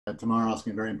Tamara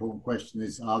asking a very important question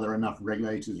is, are there enough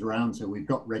regulators around? So we've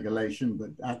got regulation,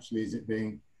 but actually is it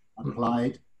being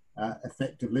applied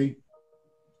effectively?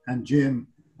 And Jim,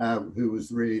 who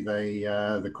was really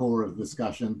the core of the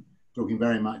discussion, talking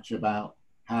very much about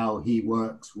how he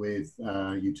works with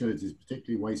utilities,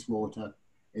 particularly wastewater,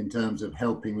 in terms of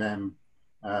helping them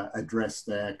address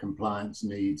their compliance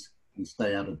needs and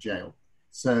stay out of jail.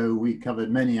 So we covered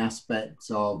many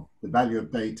aspects of the value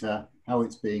of data, how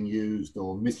it's being used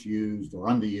or misused or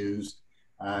underused.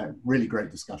 Really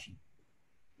great discussion.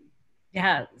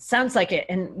 Yeah, sounds like it.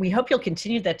 And we hope you'll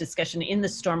continue that discussion in the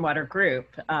Stormwater group.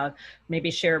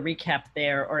 Maybe share a recap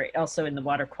there, or also in the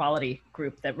water quality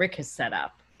group that Rick has set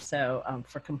up. So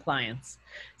for compliance.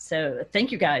 So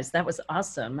thank you guys, that was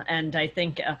awesome. And I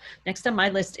think next on my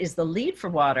list is the lead for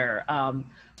water.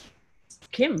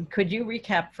 Kim, could you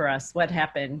recap for us what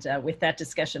happened with that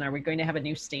discussion? Are we going to have a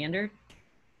new standard?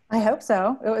 I hope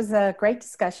so. It was a great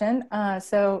discussion.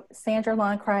 So Sandra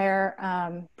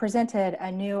Longcrier presented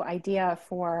a new idea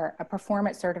for a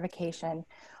performance certification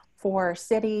for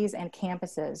cities and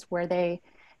campuses, where they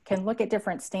can look at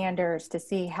different standards to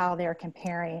see how they're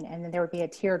comparing, and then there would be a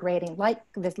tiered rating like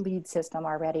the LEED system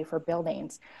already for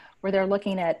buildings, where they're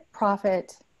looking at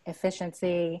profit,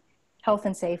 efficiency, health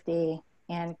and safety,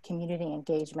 and community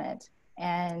engagement.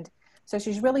 And so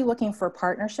she's really looking for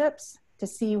partnerships to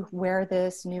see where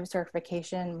this new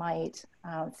certification might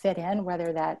fit in,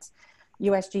 whether that's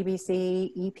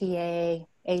USGBC, EPA,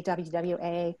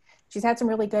 AWWA. She's had some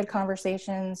really good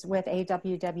conversations with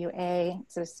AWWA,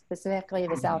 so specifically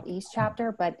the Southeast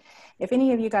chapter. But if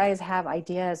any of you guys have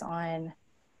ideas on,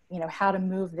 how to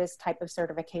move this type of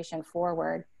certification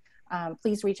forward,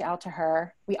 please reach out to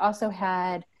her. We also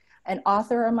had an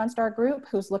author amongst our group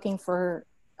who's looking for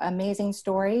amazing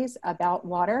stories about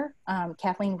water.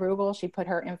 Kathleen Rugel, she put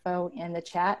her info in the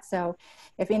chat. So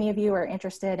if any of you are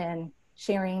interested in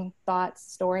sharing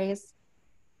thoughts, stories,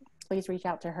 please reach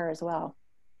out to her as well.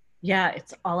 Yeah,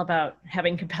 it's all about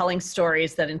having compelling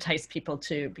stories that entice people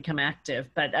to become active.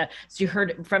 But as you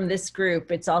heard from this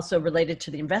group, it's also related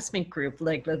to the investment group.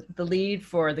 Like the lead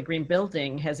for the green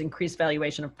building has increased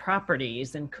valuation of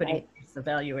properties and could increase the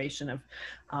valuation of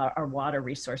our water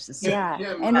resources. Yeah,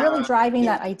 and really driving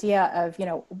that idea of,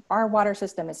 our water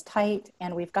system is tight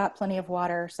and we've got plenty of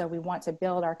water. So we want to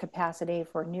build our capacity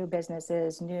for new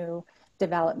businesses, new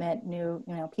development, new,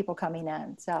 people coming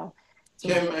in. So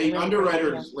Kim,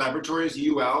 Underwriters Laboratories,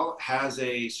 UL, has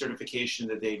a certification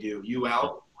that they do.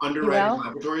 UL, Underwriters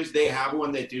Laboratories, they have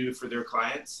one they do for their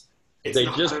clients. They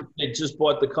just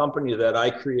bought the company that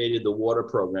I created the water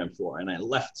program for, and I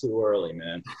left too early,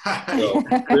 man. So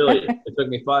really, it took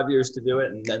me 5 years to do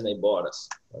it, and then they bought us.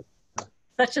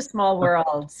 Such a small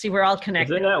world. See, we're all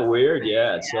connected. Isn't that weird?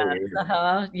 Yeah, it's so weird.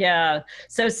 Yeah.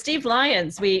 So Steve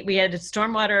Lyons, we had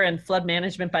stormwater and flood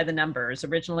management by the numbers.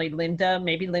 Originally, Linda,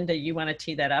 maybe Linda, you want to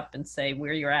tee that up and say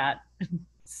where you're at.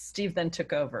 Steve then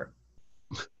took over.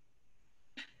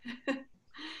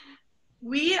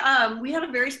 We had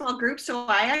a very small group, so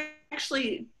I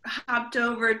actually hopped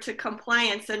over to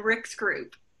compliance and Rick's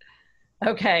group.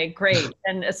 Okay, great.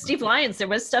 And Steve Lyons, there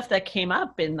was stuff that came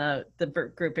up in the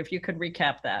group. If you could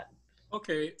recap that.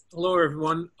 Okay. Hello,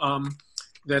 everyone.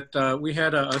 We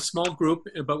had a small group,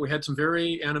 but we had some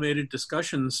very animated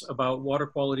discussions about water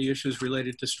quality issues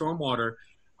related to stormwater,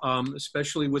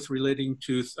 especially with relating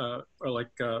to,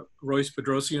 Royce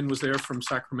Bedrosian was there from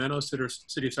Sacramento,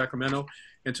 City of Sacramento.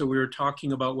 And so we were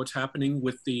talking about what's happening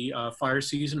with the fire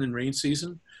season and rain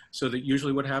season. So that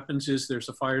usually what happens is there's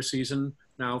a fire season.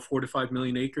 Now 4 to 5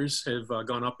 million acres have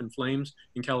gone up in flames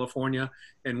in California.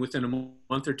 And within a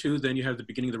month or two, then you have the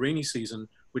beginning of the rainy season,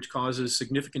 which causes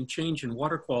significant change in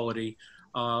water quality.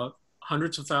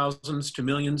 Hundreds of thousands to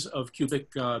millions of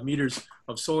cubic meters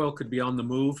of soil could be on the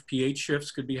move. pH shifts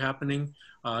could be happening.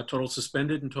 Total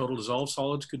suspended and total dissolved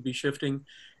solids could be shifting.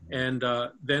 And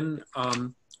then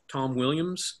Tom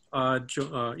Williams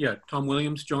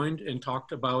joined and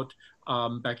talked about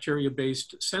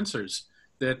bacteria-based sensors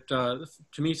that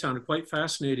to me sounded quite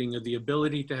fascinating, of the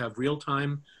ability to have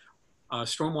real-time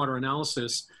stormwater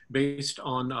analysis based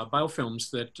on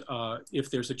biofilms that if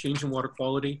there's a change in water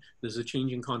quality, there's a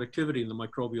change in conductivity in the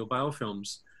microbial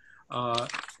biofilms.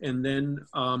 And then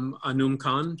Anum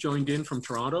Khan joined in from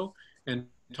Toronto and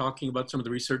talking about some of the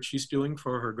research she's doing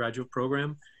for her graduate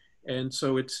program. And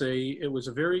so it was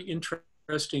a very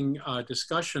interesting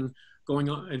discussion going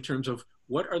on in terms of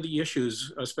what are the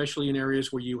issues, especially in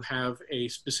areas where you have a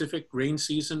specific rain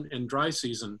season and dry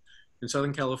season. In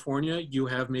Southern California, you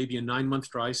have maybe a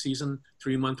 9-month dry season,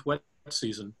 3-month wet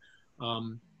season.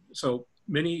 So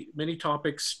many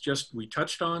topics we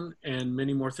touched on, and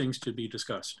many more things to be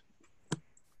discussed.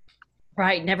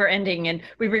 Right, never ending. And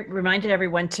we reminded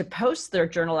everyone to post their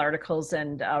journal articles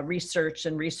and research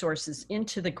and resources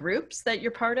into the groups that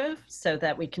you're part of so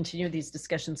that we continue these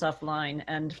discussions offline.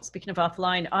 And speaking of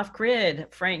offline, off grid,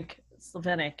 Frank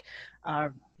Slovenec,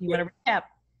 you want to recap?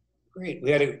 Great. We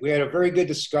had a very good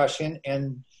discussion,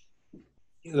 and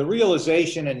the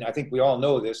realization, and I think we all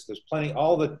know this, there's plenty,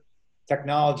 all the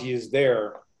technology is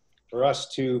there for us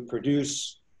to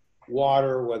produce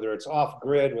water, whether it's off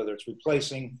grid, whether it's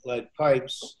replacing lead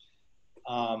pipes,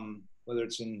 whether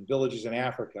it's in villages in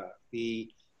Africa.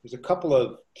 There's a couple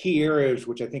of key areas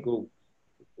which I think we'll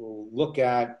look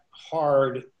at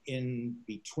hard in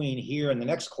between here and the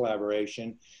next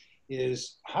collaboration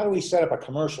is how do we set up a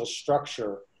commercial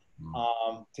structure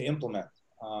to implement?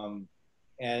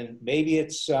 And maybe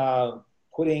it's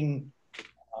putting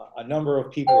a number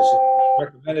of people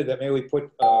recommended that maybe we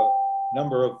put a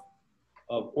number of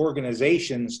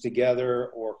organizations together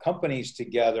or companies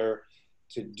together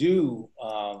to do,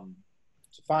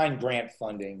 to find grant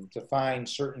funding, to find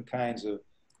certain kinds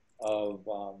of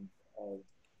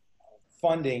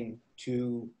funding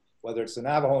to, whether it's the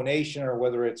Navajo Nation or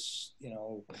whether it's, you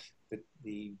know,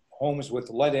 the homes with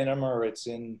lead in them, or it's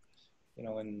in, you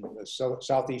know, in the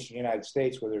southeastern United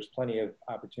States where there's plenty of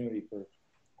opportunity for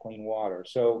clean water.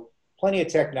 So plenty of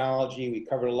technology. We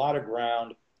covered a lot of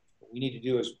ground. What we need to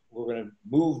do is we're going to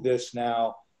move this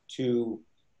now to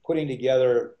putting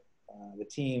together the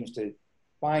teams to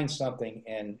find something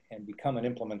and become an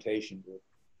implementation group.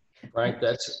 Right,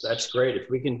 that's great. If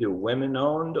we can do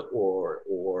women-owned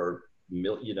or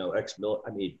you know, ex-mil,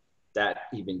 I mean, that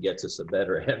even gets us a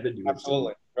better avenue.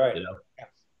 Absolutely, right. You know? Yeah.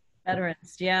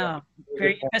 Veterans, yeah,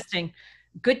 very interesting.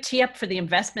 Good tee up for the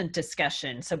investment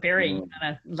discussion. So Barry,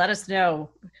 let us know.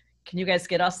 Can you guys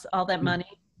get us all that money?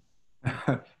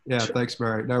 Yeah, thanks,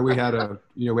 Barry. No, we had a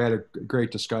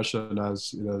great discussion,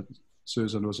 as you know,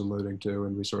 Susan was alluding to,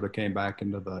 and we sort of came back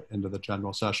into the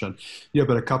general session. Yeah,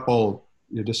 but a couple,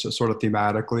 just sort of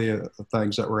thematically,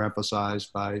 things that were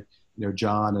emphasized by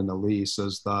John and Elise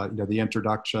is the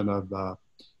introduction of the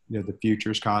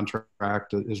futures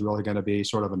contract is really going to be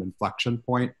sort of an inflection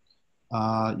point,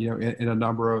 in a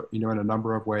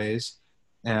number of ways.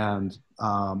 And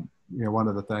one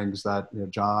of the things that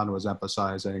John was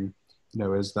emphasizing,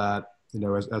 is that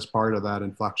as part of that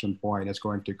inflection point, it's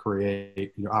going to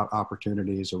create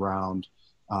opportunities around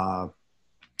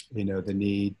the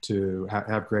need to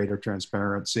have greater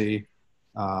transparency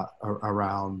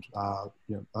around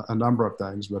a number of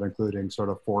things, but including sort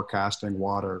of forecasting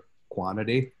water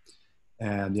quantity.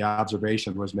 And the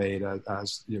observation was made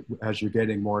as you're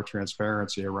getting more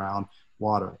transparency around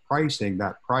water pricing,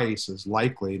 that price is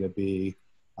likely to be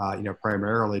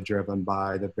primarily driven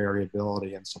by the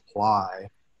variability in supply,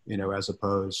 as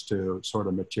opposed to sort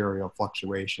of material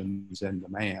fluctuations in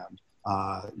demand.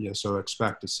 So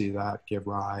expect to see that give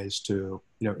rise to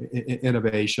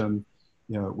innovation,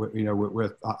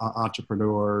 with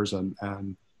entrepreneurs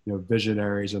and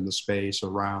visionaries in the space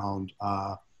around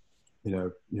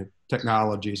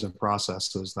technologies and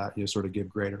processes that sort of give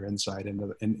greater insight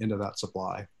into that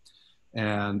supply.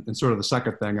 And sort of the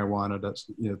second thing I wanted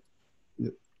to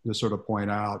sort of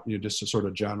point out, just to sort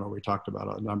of general, we talked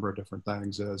about a number of different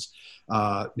things, is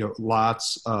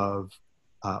lots of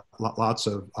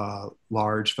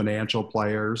large financial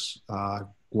players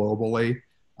globally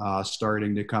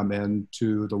starting to come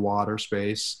into the water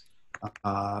space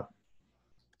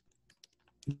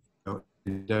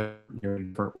in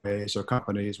different ways. So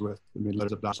companies with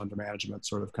millions of dollars under management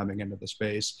sort of coming into the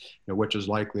space, which is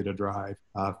likely to drive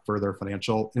further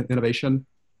financial innovation.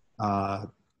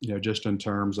 Just in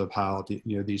terms of how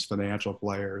these financial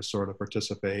players sort of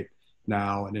participate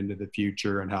now and into the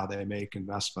future, and how they make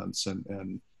investments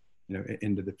and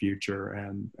into the future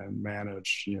and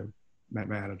manage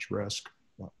manage risk.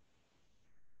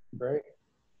 Great.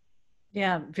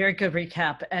 Yeah, very good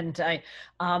recap. And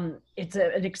it's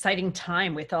an exciting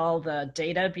time with all the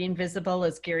data being visible,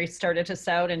 as Gary started us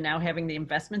out, and now having the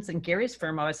investments. And Gary's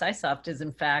firm, OSIsoft, is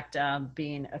in fact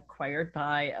being acquired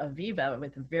by Aviva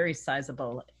with a very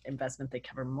sizable investment. They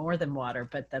cover more than water,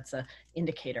 but that's an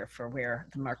indicator for where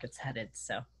the market's headed.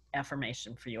 So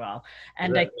affirmation for you all.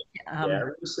 And yeah,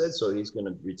 Gary said so. He's going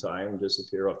to retire and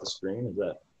disappear off the screen. Is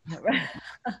that?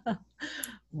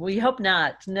 We hope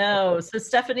not. No. So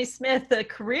Stephanie Smith,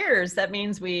 careers. That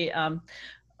means we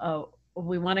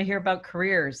want to hear about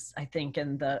careers, I think,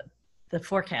 in the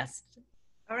forecast.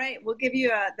 All right, we'll give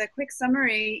you the quick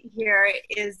summary here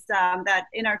is that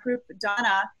in our group,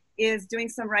 Donna is doing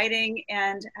some writing,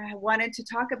 and I wanted to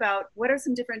talk about what are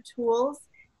some different tools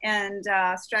and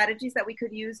strategies that we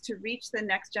could use to reach the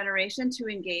next generation to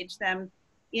engage them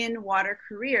in water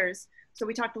careers. So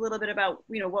we talked a little bit about,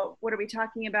 what are we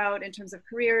talking about in terms of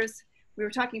careers? We were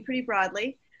talking pretty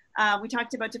broadly. We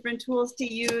talked about different tools to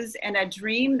use, and a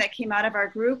dream that came out of our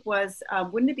group was,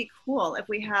 wouldn't it be cool if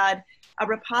we had a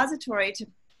repository to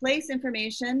place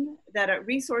information that are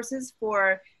resources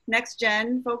for next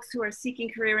gen folks who are seeking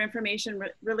career information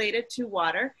related to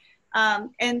water,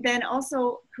 and then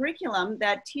also curriculum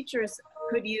that teachers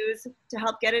could use to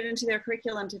help get it into their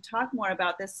curriculum to talk more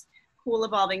about this cool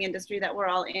evolving industry that we're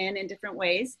all in different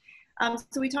ways.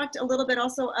 So we talked a little bit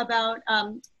also about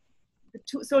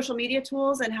social media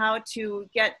tools and how to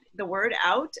get the word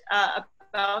out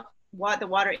about the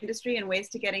water industry and ways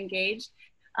to get engaged.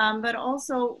 But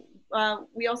also,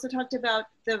 we also talked about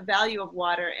the value of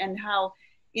water and how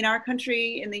in our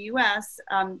country, in the US,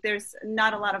 there's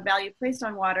not a lot of value placed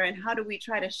on water, and how do we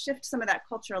try to shift some of that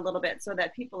culture a little bit so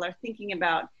that people are thinking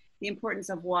about the importance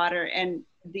of water and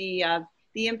the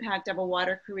impact of a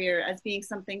water career as being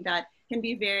something that can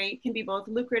be both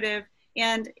lucrative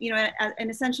and an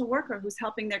essential worker who's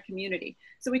helping their community.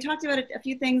 So we talked about a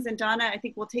few things, and Donna, I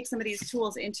think, will take some of these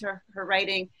tools into her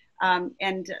writing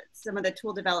and some of the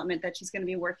tool development that she's going to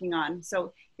be working on.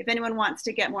 So if anyone wants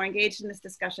to get more engaged in this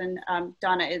discussion,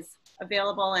 Donna is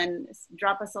available, and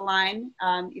drop us a line,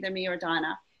 either me or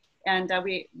Donna. And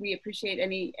we appreciate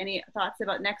any thoughts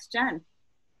about next gen.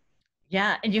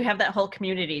 Yeah, and you have that whole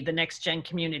community, the next gen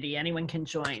community, anyone can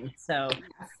join. So,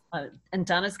 and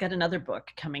Donna's got another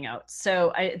book coming out.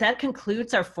 So that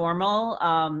concludes our formal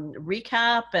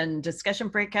recap and discussion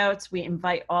breakouts. We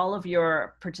invite all of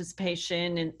your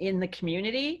participation in the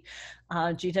community,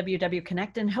 GWW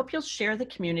Connect, and hope you'll share the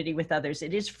community with others.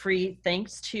 It is free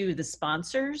thanks to the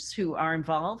sponsors who are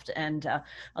involved. And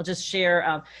I'll just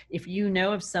share, if you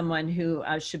know of someone who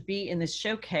should be in this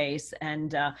showcase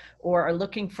and or are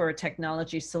looking for a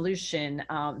technology solution,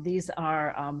 these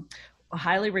are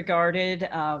highly regarded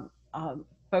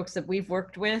folks that we've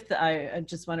worked with. I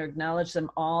just want to acknowledge them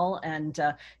all and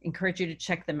encourage you to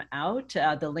check them out.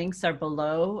 The links are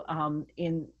below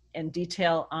in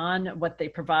detail on what they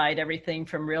provide, everything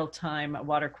from real-time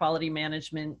water quality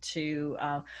management to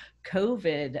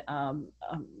COVID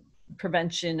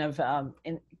prevention of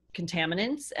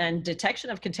contaminants and detection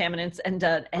of contaminants and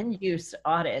end use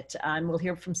audit. And we'll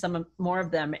hear from more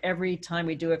of them every time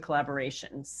we do a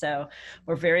collaboration. So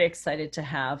we're very excited to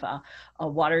have a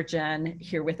WaterGen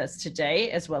here with us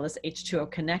today, as well as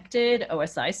H2O Connected,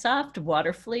 OSIsoft,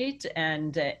 Waterfleet,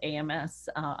 and AMS,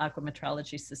 Aqua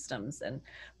Metrology Systems, and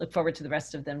look forward to the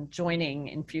rest of them joining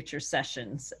in future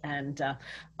sessions. And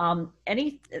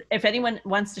if anyone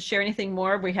wants to share anything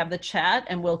more, we have the chat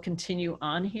and we'll continue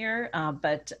on here.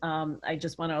 But I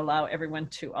just want to allow everyone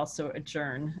to also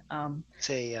adjourn.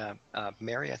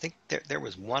 Mary, I think there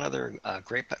was one other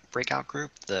great breakout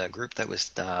group, the group that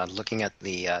was looking at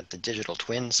the digital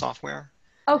twin software.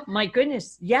 Oh my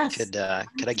goodness, yes. Could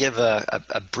I give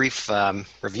a brief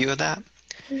review of that?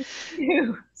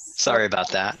 Sorry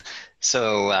about that.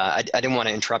 So I didn't want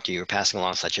to interrupt you. You were passing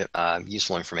along such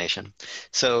useful information.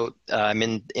 So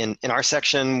in our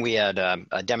section, we had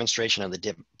a demonstration of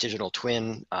the digital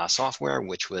twin software,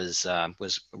 which was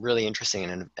really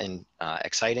interesting and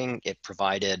exciting. It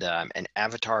provided an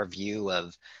avatar view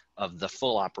of the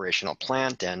full operational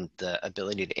plant and the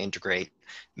ability to integrate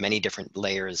many different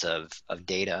layers of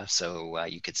data. So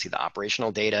you could see the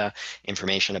operational data,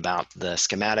 information about the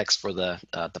schematics for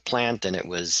the plant, and it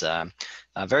was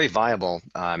very viable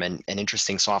and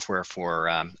interesting software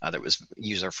for that was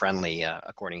user-friendly,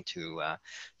 according to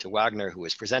Wagner, who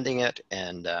was presenting it,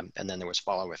 and then there was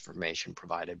follow information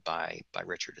provided by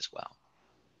Richard as well.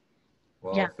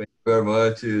 Well, yeah. Thank you very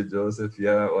much, Joseph.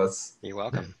 Yeah, it was. You're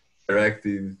welcome.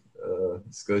 Interactive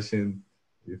discussion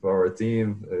with our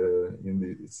team in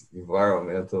this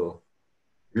environmental,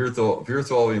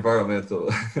 virtual environmental.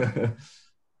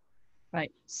 Right,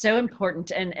 so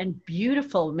important, and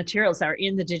beautiful materials are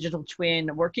in the digital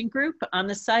twin working group on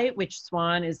the site, which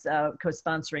SWAN is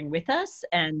co-sponsoring with us,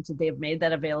 and they've made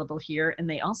that available here. And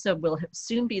they also will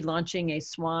soon be launching a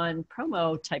SWAN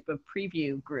promo type of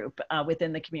preview group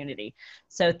within the community.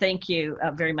 So thank you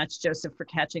very much, Joseph, for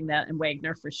catching that, and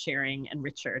Wagner for sharing, and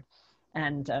Richard,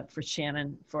 and for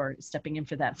Shannon for stepping in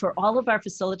for that. For all of our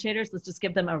facilitators, let's just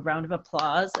give them a round of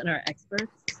applause, and our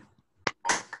experts.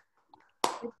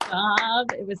 Good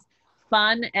job. It was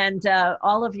fun, and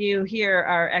all of you here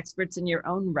are experts in your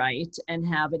own right and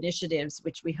have initiatives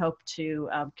which we hope to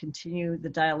continue the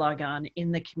dialogue on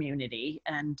in the community.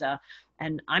 And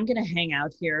I'm going to hang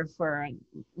out here for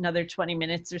another 20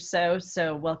 minutes or so.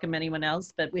 So welcome anyone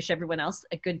else, but wish everyone else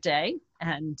a good day.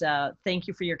 And thank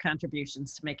you for your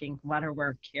contributions to making water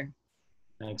work here.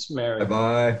 Thanks, Mary.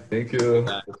 Bye-bye. Thank you.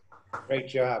 Bye. Great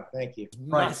job. Thank you.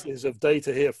 Masses of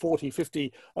data here, 40,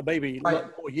 50, maybe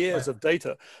more years of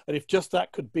data. And if just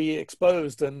that could be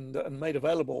exposed and made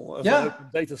available as an open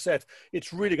data set,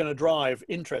 it's really going to drive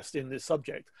interest in this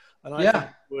subject. And I think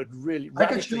it would really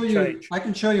radically change. I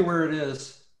can show you where it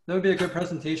is. That would be a good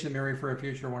presentation, Mary, for a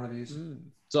future one of these.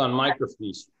 It's on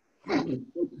microfiche.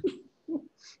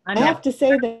 I have to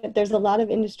say that there's a lot of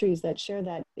industries that share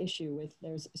that issue with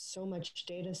there's so much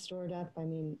data stored up. I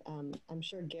mean, I'm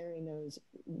sure Gary knows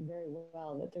very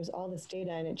well that there's all this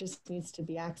data and it just needs to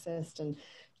be accessed and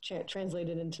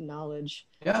translated into knowledge.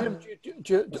 Yeah.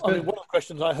 Jim, I mean, one of the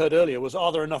questions I heard earlier was,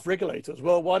 are there enough regulators?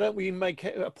 Well, why don't we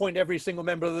appoint every single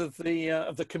member of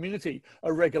the community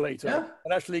a regulator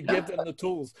and actually give them the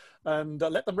tools and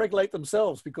let them regulate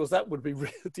themselves, because that would be,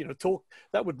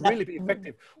 that would really be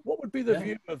effective. What would be the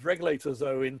view of regulators,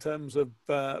 though, in terms of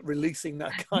releasing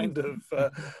that kind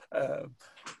of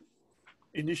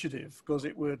initiative, because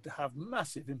it would have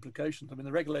massive implications. I mean,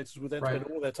 the regulators would then spend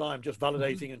all their time just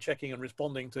validating and checking and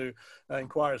responding to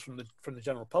inquiries from the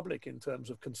general public in terms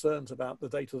of concerns about the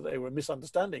data that they were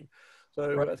misunderstanding.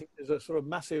 So I think there's a sort of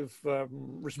massive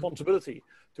responsibility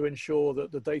to ensure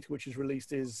that the data which is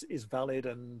released is valid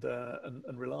and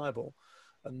reliable,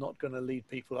 and not going to lead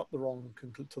people up to the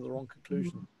wrong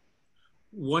conclusion.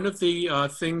 One of the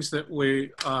things that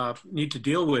we need to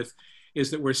deal with is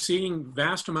that we're seeing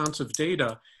vast amounts of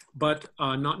data, but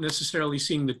not necessarily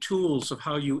seeing the tools of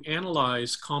how you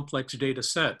analyze complex data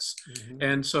sets.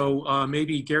 And so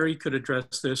maybe Gary could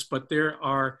address this, but there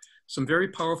are some very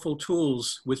powerful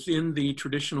tools within the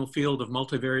traditional field of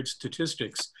multivariate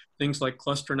statistics, things like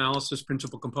cluster analysis,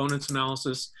 principal components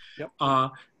analysis,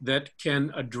 that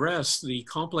can address the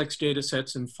complex data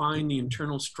sets and find the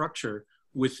internal structure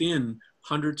within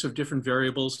hundreds of different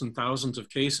variables and thousands of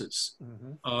cases.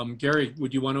 Gary,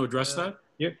 would you want to address that?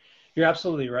 You're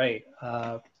absolutely right.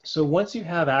 So once you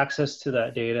have access to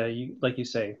that data, like you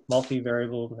say,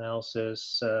 multivariable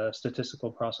analysis,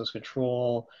 statistical process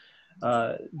control,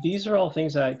 these are all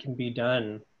things that can be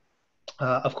done.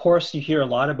 Of course, you hear a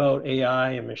lot about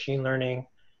AI and machine learning.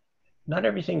 Not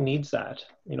everything needs that.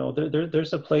 You know,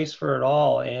 there's a place for it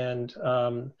all.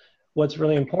 And what's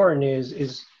really important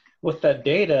is with that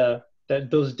data, that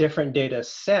those different data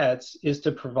sets is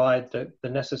to provide the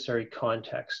necessary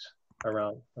context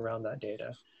around that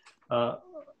data.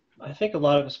 I think a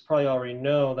lot of us probably already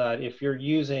know that if you're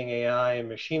using AI and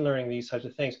machine learning, these types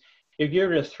of things, if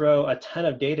you're to throw a ton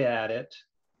of data at it,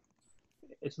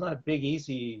 it's not a big,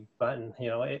 easy button. You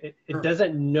know, it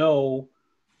doesn't know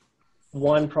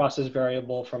one process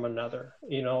variable from another.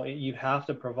 You know, you have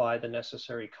to provide the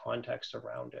necessary context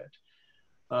around it.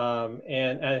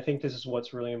 And I think this is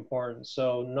what's really important.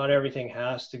 So not everything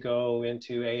has to go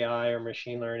into AI or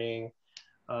machine learning.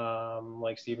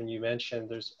 Like Stephen, you mentioned,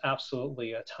 there's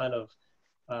absolutely a ton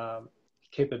of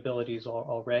capabilities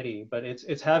already, but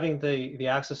it's having the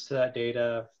access to that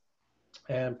data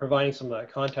and providing some of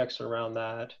that context around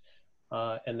that,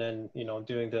 and then, you know,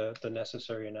 doing the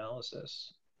necessary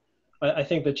analysis. I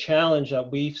think the challenge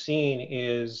that we've seen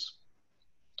is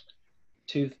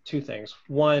two things.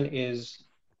 One is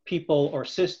people or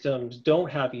systems don't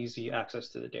have easy access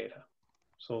to the data.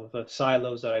 So the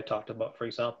silos that I talked about, for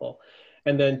example.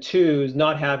 And then two is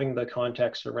not having the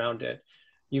context around it.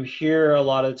 You hear a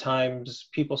lot of times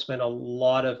people spend a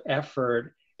lot of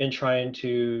effort in trying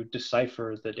to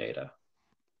decipher the data,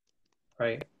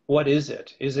 right? What is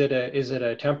it? Is it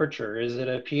a temperature? Is it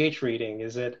a pH reading?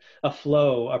 Is it a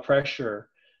flow, a pressure?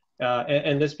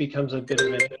 And this becomes a bit of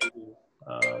an issue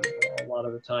a lot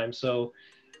of the time. So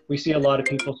we see a lot of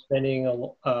people spending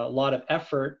a lot of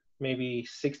effort, maybe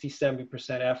 60,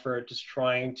 70% effort, just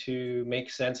trying to make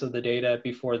sense of the data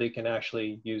before they can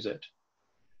actually use it.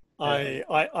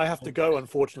 I have to go,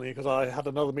 unfortunately, because I had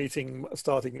another meeting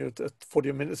starting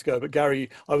 40 minutes ago. But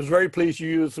Gary, I was very pleased you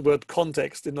used the word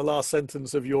context in the last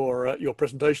sentence of your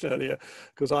presentation earlier,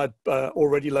 because I'd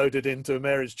already loaded into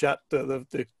Mary's chat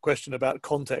the question about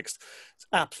context. It's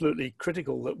absolutely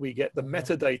critical that we get the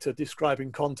metadata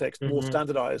describing context more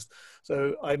standardized.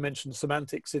 So I mentioned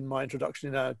semantics in my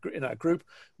introduction in our group.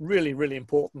 Really, really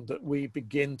important that we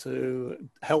begin to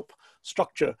help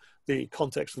structure the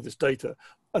context of this data.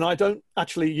 And I don't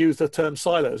actually use the term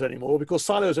silos anymore, because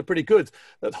silos are pretty good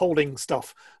at holding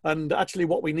stuff. And actually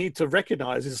what we need to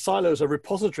recognize is silos are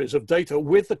repositories of data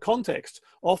with the context.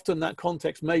 Often that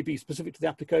context may be specific to the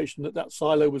application that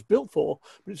silo was built for,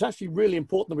 but it's actually really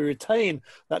important that we retain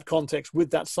that context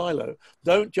with that silo.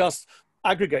 Don't just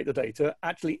aggregate the data,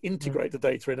 actually integrate the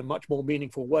data in a much more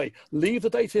meaningful way, leave the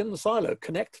data in the silo,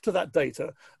 connect to that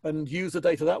data and use the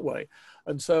data that way.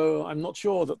 And so I'm not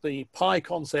sure that the pie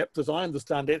concept, as I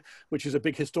understand it, which is a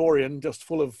big historian just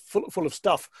full of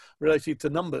stuff related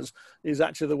to numbers, is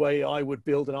actually the way I would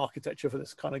build an architecture for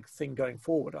this kind of thing going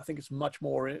forward. I think it's much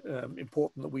more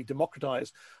important that we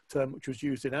democratize the term which was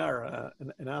used in our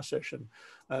session,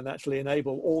 and actually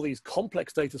enable all these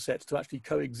complex data sets to actually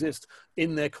coexist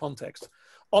in their context.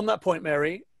 On that point,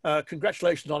 Mary,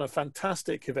 congratulations on a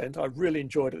fantastic event. I really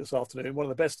enjoyed it this afternoon. One of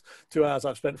the best 2 hours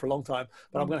I've spent for a long time.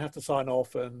 But I'm going to have to sign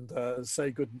off and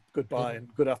say goodbye and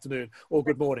good afternoon or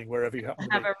good morning, wherever you happen to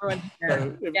be. Have everyone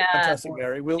here. So, fantastic,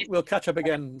 Mary. We'll catch up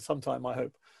again sometime, I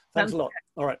hope. Thanks a lot.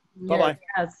 All right. Bye-bye.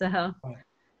 Yeah, so,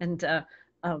 and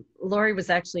Laurie was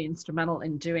actually instrumental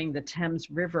in doing the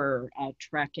Thames River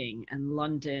tracking and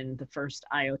London, the first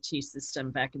IoT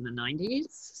system back in the 90s.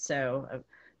 So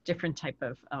different type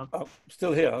of... Oh,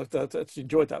 still here. I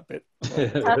enjoyed that bit.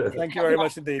 Thank you very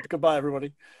much indeed. Goodbye,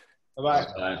 everybody.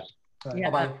 Bye-bye. Yeah,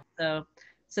 bye-bye.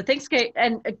 So thanks, Gary.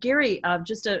 And Gary,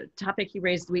 just a topic you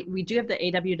raised, we do have the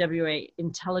AWWA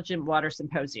Intelligent Water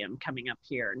Symposium coming up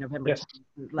here, November 10th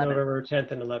and 11th. November 10th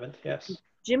and 11th, yes.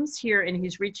 Jim's here and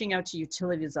he's reaching out to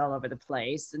utilities all over the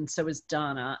place, and so is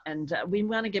Donna. And we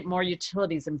want to get more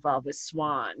utilities involved with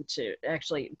SWAN to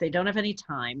actually, they don't have any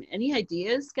time. Any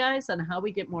ideas, guys, on how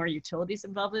we get more utilities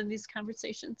involved in these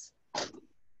conversations?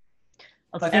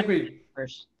 I think we,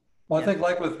 first. Well, I think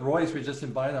like with Royce, we just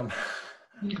invite them.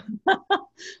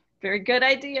 Very good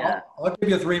idea. I'll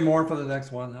give you 3 more for the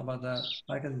next one. How about that?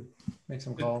 I can make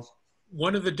some calls.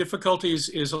 One of the difficulties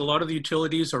is a lot of the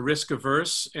utilities are risk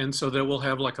averse, and so they will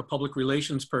have like a public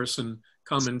relations person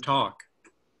come and talk.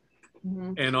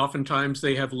 And oftentimes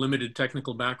they have limited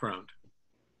technical background.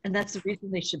 And that's the reason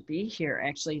they should be here,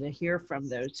 actually, to hear from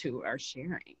those who are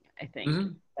sharing, I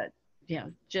think. But yeah,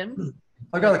 Jim?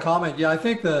 I've got a comment. Yeah, I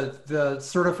think the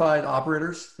certified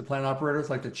operators, the plant operators,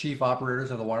 like the chief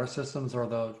operators of the water systems or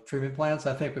the treatment plants,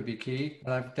 I think would be key.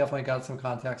 And I've definitely got some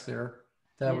contacts there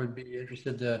that would be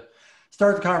interested to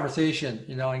start the conversation,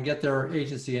 you know, and get their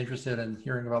agency interested in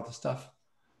hearing about the stuff.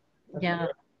 Yeah,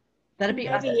 that'd be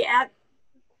maybe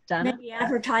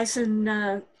advertising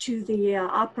to the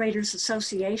operators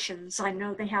associations. I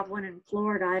know they have one in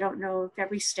Florida. I don't know if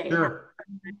every state. Sure.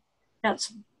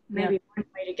 That's maybe one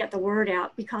way to get the word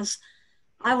out, because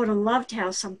I would have loved to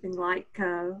have something like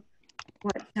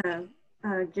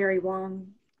what Gary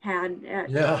Wong had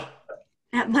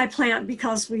at my plant,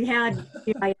 because we had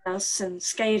GIS and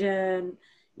SCADA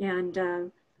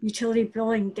and utility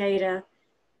billing data,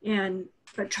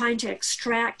 but trying to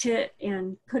extract it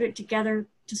and put it together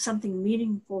to something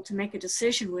meaningful to make a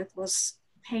decision with was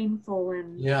painful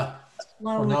and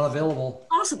slow, or not available.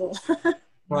 Possible.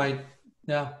 Right.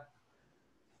 Yeah.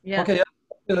 Yeah. Okay.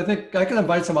 Yeah. I think I can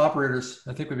invite some operators.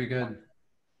 I think would be good.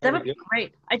 That would be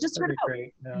great. I just heard about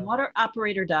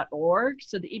wateroperator.org.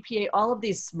 So the EPA, all of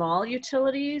these small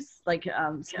utilities, like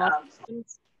small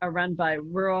systems, are run by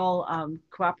Rural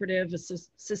Cooperative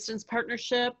Assistance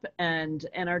Partnership and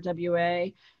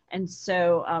NRWA. And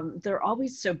so they're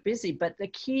always so busy. But the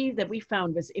key that we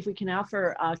found was if we can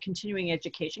offer continuing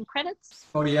education credits.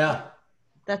 Oh, yeah.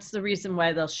 That's the reason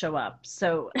why they'll show up.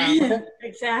 So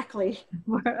exactly.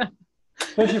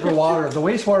 Especially for water. The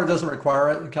wastewater doesn't require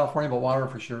it in California, but water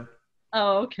for sure.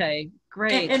 Oh, okay.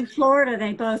 Great. In Florida,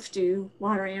 they both do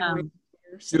water and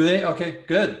do they? Okay,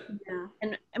 good.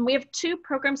 Yeah. And we have 2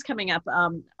 programs coming up.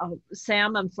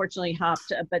 Sam unfortunately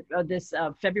hopped, but this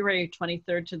February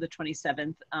 23rd to the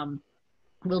 27th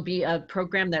will be a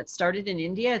program that started in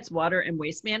India. It's water and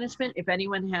waste management. If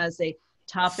anyone has a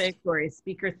topic or a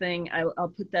speaker thing,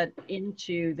 I'll put that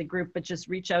into the group, but just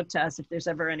reach out to us if there's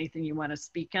ever anything you want to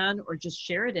speak on, or just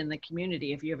share it in the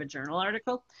community if you have a journal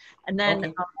article. And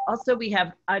then also we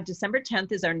have December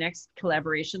 10th is our next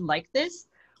collaboration like this.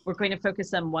 We're going to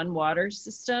focus on one water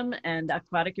system, and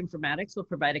Aquatic Informatics will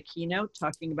provide a keynote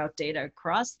talking about data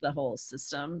across the whole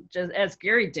system, just as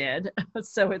Gary did.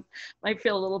 So it might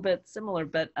feel a little bit similar,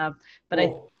 but I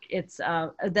think it's,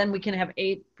 then we can have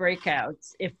 8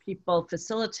 breakouts if people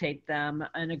facilitate them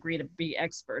and agree to be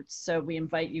experts. So we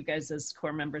invite you guys as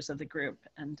core members of the group.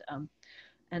 And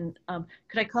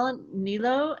could I call in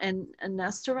Nilo and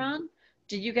Nestoran?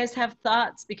 Do you guys have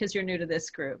thoughts, because you're new to this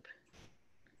group?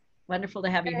 Wonderful to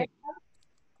have you here.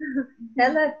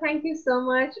 Hello, thank you so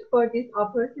much for this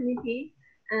opportunity.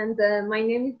 And my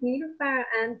name is Nilüfer,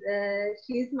 and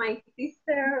she's my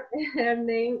sister. Her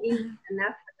name is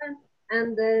Nesrin.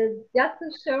 And just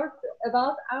a short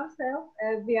about ourselves,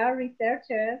 we are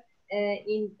researchers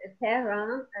in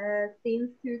Tehran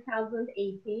since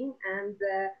 2018, and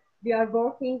we are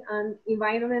working on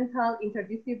environmental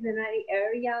interdisciplinary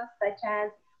areas such as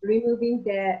removing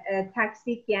the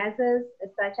toxic gases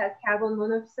such as carbon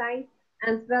monoxide,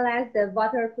 as well as the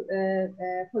water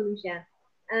pollution.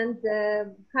 And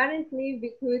currently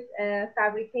we could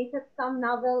fabricate some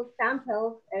novel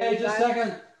samples. Hey, just a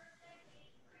second.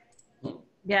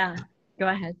 Yeah, go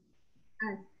ahead.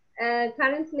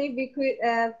 Currently, we could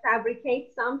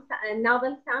fabricate some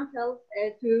novel samples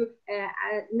to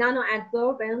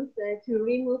nanoadsorbents to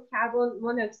remove carbon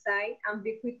monoxide, and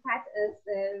we could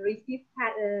receive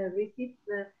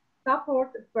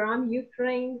support from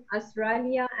Ukraine,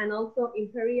 Australia, and also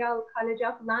Imperial College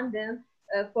of London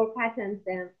for patent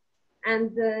them.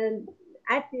 And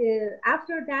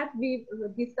after that, we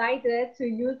decided to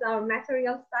use our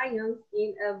material science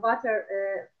in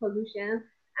water pollution,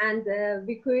 and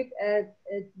we could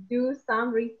do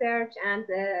some research and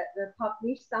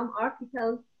publish some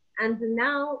articles. And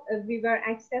now we were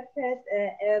accepted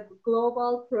a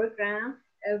global program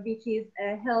which is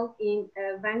held in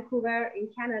Vancouver in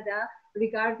Canada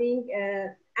regarding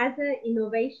as an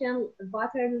innovation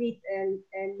water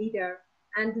leader.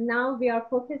 And now we are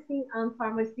focusing on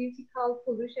pharmaceutical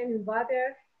pollution in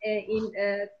water in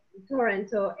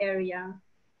Toronto area.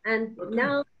 And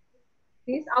now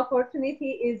this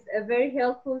opportunity is very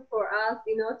helpful for us,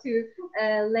 you know, to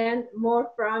learn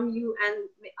more from you and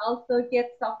also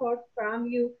get support from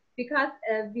you, because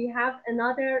we have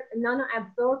another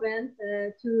nano-absorbent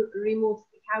to remove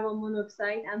carbon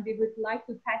monoxide, and we would like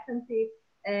to patent it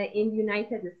in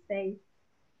United States.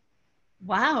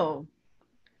 Wow.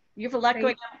 You have a lot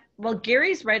going on. Well,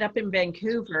 Gary's right up in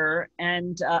Vancouver,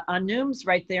 and Anum's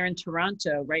right there in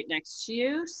Toronto, right next to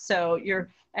you. So you're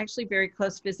actually very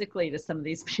close physically to some of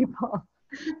these people.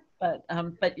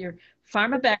 But your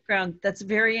pharma background, that's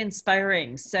very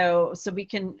inspiring. So we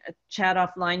can chat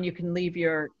offline. You can leave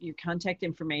your contact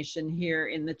information here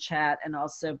in the chat and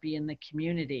also be in the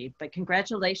community. But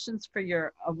congratulations for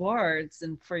your awards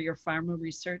and for your pharma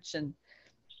research and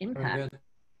impact.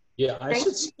 Yeah, I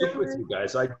should stick with you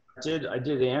guys. I did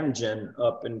Amgen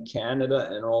up in Canada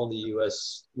and all the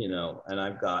US, you know, and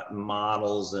I've got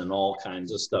models and all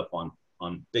kinds of stuff on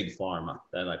big pharma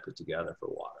that I put together for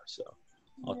water. So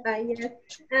yes,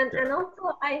 and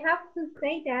also I have to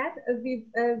say that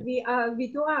we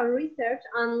do our research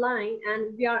online,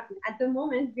 and we are at the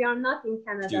moment we are not in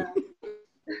Canada.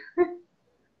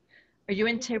 Are you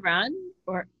in Tehran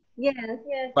or? Yes.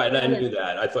 Right, I knew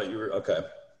that. I thought you were okay.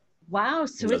 Wow,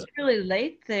 so it's really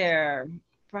late there,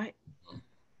 right?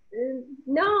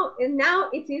 No, now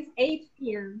it is 8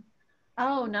 p.m.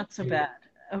 Oh, not so bad.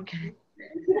 Okay.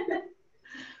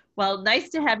 Well, nice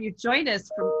to have you join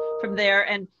us from there.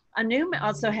 And Anum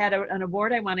also had an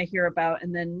award I want to hear about.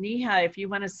 And then Neha, if you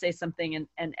want to say something,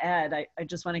 and Ed, I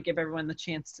just want to give everyone the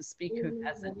chance to speak who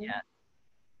hasn't yet.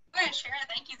 Yeah, sure.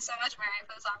 Thank you so much, Mary,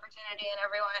 for this opportunity, and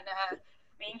everyone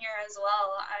being here as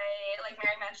well. Like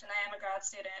Mary mentioned, I am a grad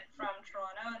student from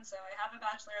Toronto, and so I have a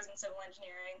bachelor's in civil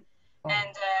engineering.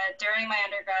 And during my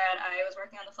undergrad, I was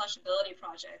working on the flushability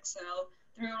project. So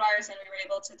through Ryerson, we were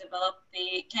able to develop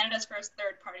Canada's first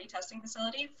third-party testing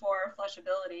facility for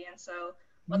flushability. And so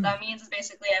what that means is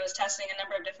basically I was testing a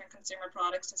number of different consumer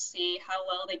products to see how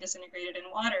well they disintegrated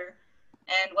in water.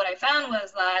 And what I found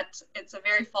was that it's a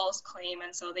very false claim.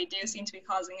 And so they do seem to be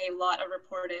causing a lot of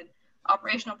reported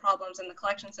operational problems in the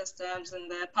collection systems and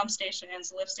the pump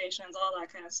stations, lift stations, all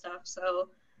that kind of stuff. So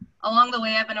along the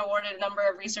way, I've been awarded a number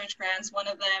of research grants. One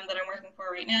of them that I'm working for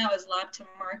right now is Lab to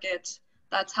Market.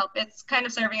 It's kind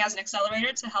of serving as an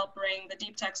accelerator to help bring the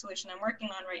deep tech solution I'm working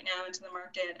on right now into the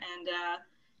market. And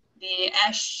the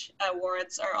ESH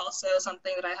awards are also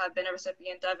something that I have been a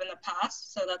recipient of in the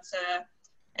past. So that's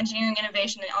engineering,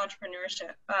 innovation, and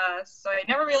entrepreneurship. So I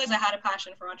never realized I had a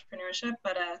passion for entrepreneurship,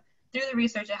 but through the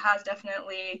research, it has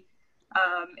definitely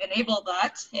enabled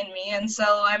that in me. And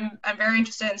so I'm very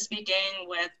interested in speaking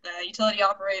with utility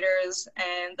operators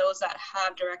and those that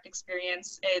have direct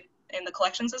experience in the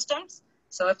collection systems.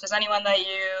 So if there's anyone that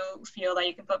you feel that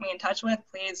you can put me in touch with,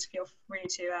 please feel free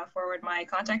to forward my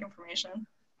contact information.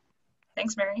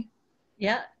 Thanks, Mary.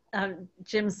 Yeah,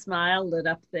 Jim's smile lit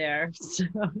up there. So,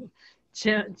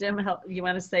 Jim, you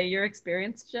want to say your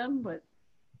experience, Jim? What?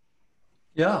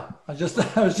 Yeah, I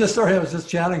was just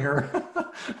chatting her.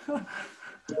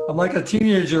 I'm like a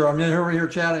teenager. I'm over here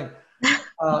chatting.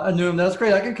 Anum, that's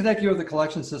great. I can connect you with the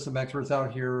collection system experts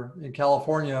out here in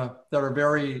California that are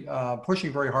very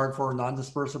pushing very hard for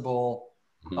non-dispersible,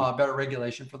 better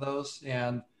regulation for those,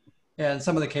 and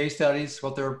some of the case studies,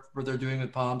 what they're doing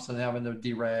with pumps and having to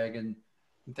dereg and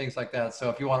things like that. So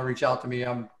if you want to reach out to me,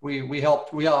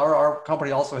 our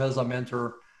company also has a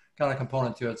mentor kind of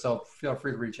component to it. So feel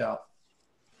free to reach out.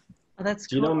 Oh, that's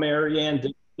Do you know Marianne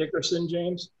Dickerson,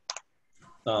 James?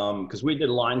 Because we did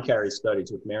line carry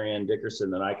studies with Marianne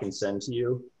Dickerson that I can send to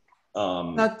you.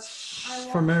 Not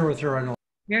familiar with her, I know.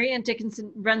 Marianne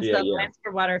Dickinson runs the Alliance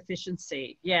for Water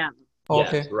Efficiency. Yeah. Oh,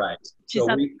 okay. Yes, right. She's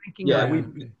so on we,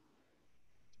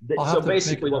 the so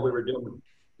basically what we were doing,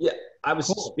 I was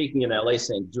speaking in LA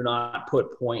saying, do not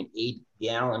put 0.8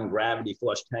 gallon gravity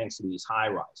flush tanks in these high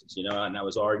rises, you know, and I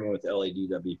was arguing with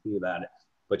LADWP about it.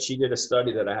 But she did a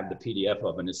study that I have the PDF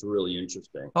of, and it's really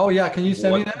interesting. Oh yeah, can you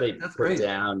send me that? They That's put great.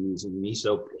 down using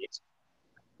meso paste.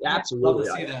 Absolutely.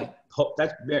 Love to see that.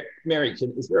 That's Mary.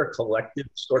 Is there a collective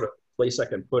sort of place I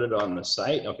can put it on the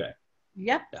site? Okay.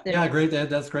 Yep. Yeah, great.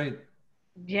 That's great.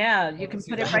 Yeah, you can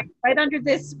put it right under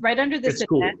this It's event.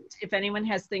 cool. If anyone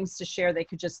has things to share, they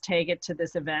could just tag it to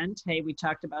this event. Hey, we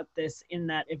talked about this in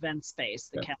that event space.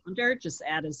 The calendar, just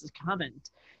add as a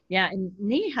comment. Yeah, and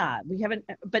Neha, we haven't,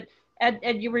 but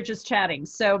Ed, you were just chatting,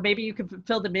 so maybe you could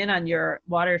fill them in on your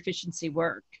water efficiency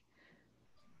work.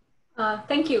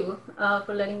 Thank you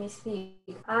for letting me speak.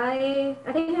 I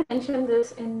think I mentioned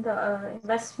this in the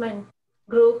investment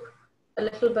group a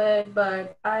little bit,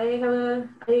 but I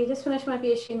just finished my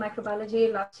PhD in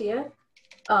microbiology last year.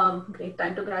 Great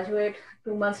time to graduate.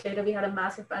 2 months later, we had a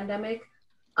massive pandemic.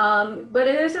 But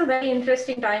it is a very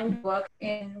interesting time to work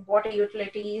in water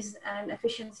utilities and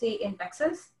efficiency in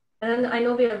Texas. And I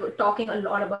know we are talking a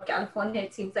lot about California.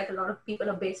 It seems like a lot of people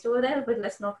are based over there, but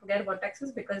let's not forget about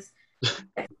Texas, because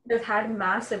Texas has had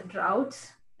massive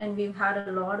droughts, and we have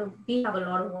a lot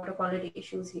of water quality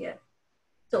issues here.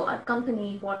 So our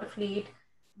company, Waterfleet,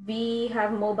 we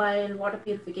have mobile water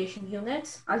purification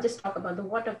units. I'll just talk about the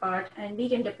water part, and we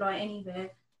can deploy anywhere: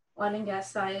 oil and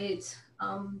gas sites,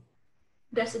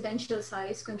 residential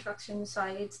sites, construction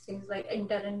sites, things like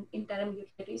interim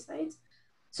utility sites.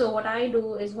 So what I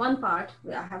do is one part,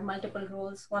 I have multiple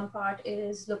roles. One part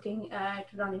is looking at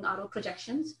running RO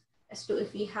projections as to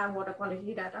if we have water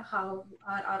quality data, how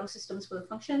our RO systems will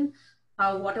function,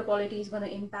 how water quality is going to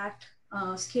impact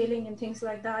scaling and things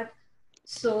like that.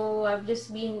 So I've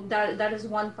just been, that is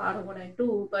one part of what I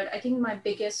do. But I think my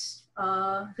biggest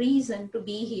reason to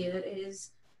be here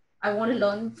is I want to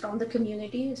learn from the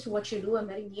community as to what you do. I'm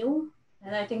very new.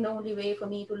 And I think the only way for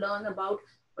me to learn about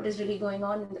what is really going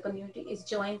on in the community is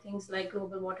join things like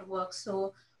GlobalWaterWorks.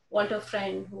 So Walter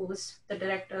Friend, who was the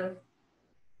director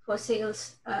for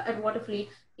sales at Waterfleet,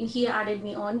 and he added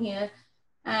me on here.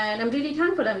 And I'm really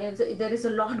thankful. I mean, there is a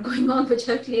lot going on which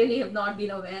I clearly have not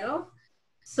been aware of.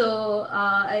 So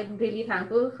I'm really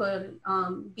thankful for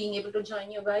being able to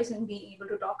join you guys and being able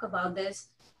to talk about this.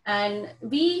 And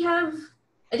we have,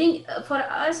 I think for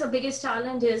us, the biggest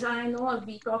challenge is, I know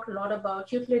we talk a lot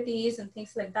about utilities and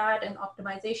things like that, and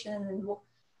optimization and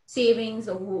savings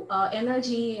of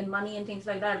energy and money and things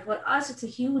like that. For us, it's a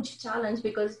huge challenge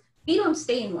because we don't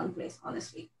stay in one place,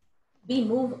 honestly. We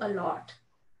move a lot.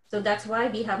 So that's why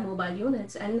we have mobile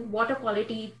units, and water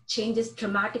quality changes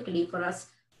dramatically for us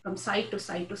from site to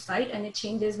site to site, and it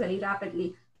changes very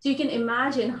rapidly. So you can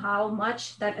imagine how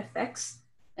much that affects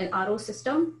an RO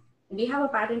system. We have a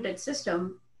patented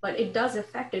system, but it does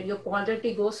affect it. Your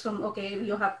quality goes from, okay,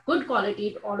 you have good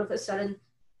quality to all of a sudden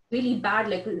really bad,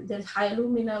 like there's high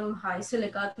aluminum, high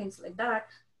silica, things like that.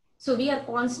 So we are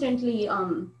constantly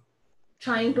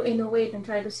trying to innovate and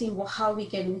try to see how we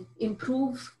can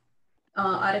improve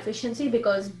our efficiency,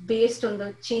 because based on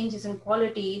the changes in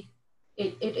quality,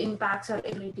 it impacts our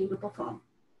ability to perform.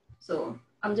 So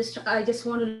I just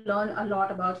want to learn a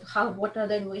lot about what are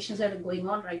the innovations that are going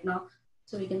on right now,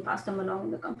 so we can pass them along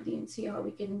in the company and see how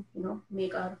we can,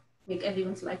 make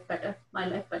everyone's life better, my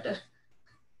life better.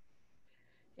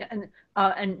 Yeah,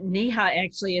 and Neha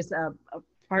actually is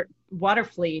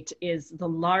Waterfleet is the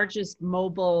largest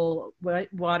mobile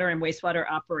water and wastewater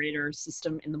operator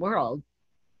system in the world.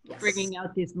 Yes. Bringing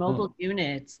out these mobile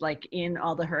units like in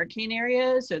all the hurricane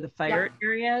areas or the fire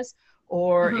areas,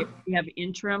 or if you have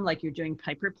interim, like you're doing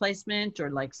pipe replacement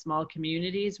or like small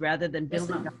communities, rather than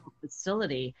building a whole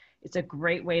facility, it's a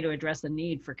great way to address a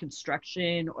need for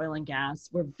construction, oil and gas.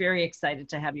 We're very excited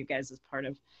to have you guys as part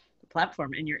of the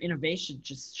platform, and your innovation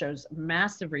just shows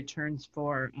massive returns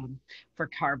for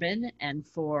carbon and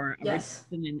for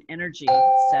reduction in energy.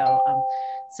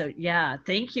 So yeah,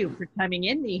 thank you for coming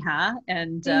in, Neha.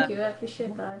 And thank you, I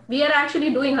appreciate that. We are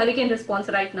actually doing hurricane response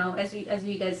right now as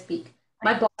we guys speak.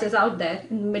 My boss is out there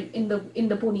in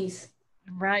the boonies.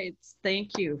 Right.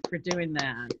 Thank you for doing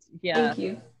that. Yeah. Thank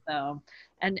you. So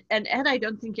and Ed, I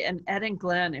don't think, and Ed and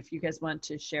Glenn, if you guys want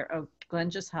to share. Oh,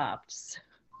 Glenn just hopped.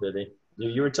 Did he?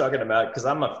 You were talking about, because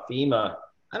I'm a FEMA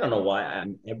I don't know why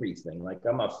I'm everything. Like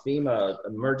I'm a FEMA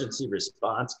emergency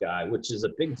response guy, which is a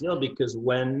big deal because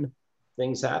when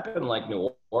things happen like New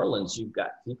Orleans, you've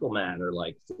got fecal matter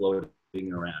like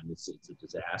floating around. It's a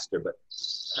disaster, but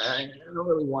I don't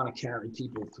really want to carry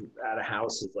people out of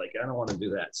houses. Like I don't want to do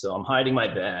that. So I'm hiding my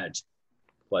badge.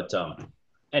 But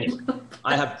anyway,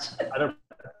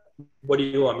 what do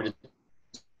you want me to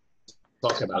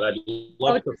talk about?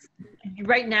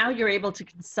 Right now you're able to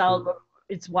consult,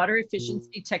 it's water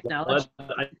efficiency technology.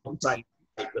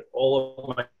 With all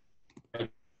of my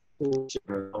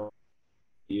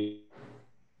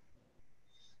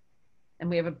and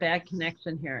we have a bad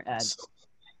connection here, Ed.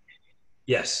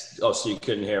 Yes. Oh, so you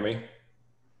couldn't hear me?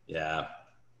 Yeah.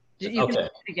 You can hear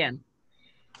it again.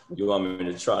 You want me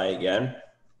to try again?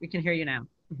 We can hear you now.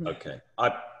 Okay.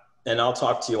 And I'll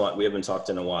talk to you on, we haven't talked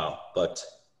in a while, but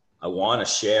I want to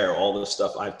share all the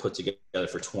stuff I've put together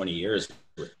for 20 years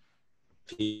with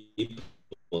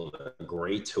people,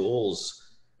 great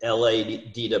tools. LA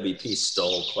DWP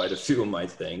stole quite a few of my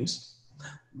things,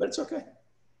 but it's okay.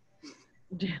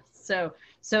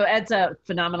 So Ed's a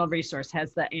phenomenal resource,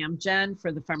 has the Amgen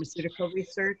for the pharmaceutical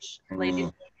research.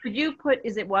 Ladies, could you put,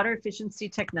 is it water efficiency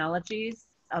technologies?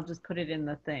 I'll just put it in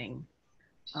the thing.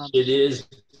 It is,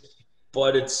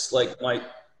 but it's like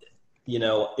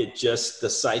it just, the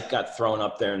site got thrown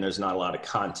up there and there's not a lot of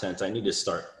content. I need to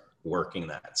start working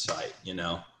that site,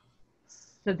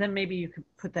 So then maybe you could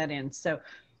put that in. So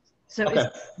okay. Is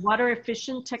water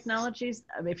efficient technologies,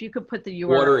 if you could put the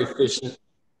URL. Water efficient,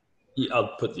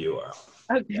 I'll put the URL.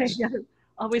 Okay, yes.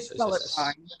 Always spell it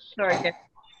wrong. Sorry.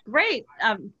 Great.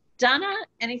 Donna,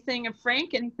 anything,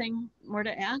 Frank, anything more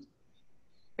to add?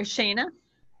 Or Shana?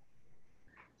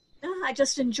 I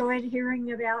just enjoyed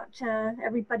hearing about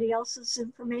everybody else's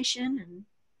information, and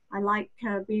I like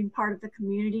being part of the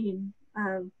community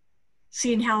and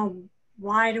seeing how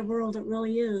wide a world it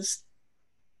really is.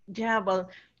 Yeah, well,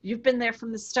 you've been there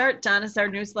from the start. Donna's our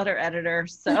newsletter editor,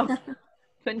 so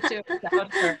couldn't do it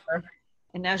without her.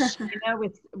 And now Shana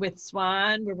with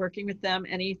SWAN, we're working with them.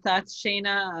 Any thoughts,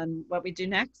 Shana, on what we do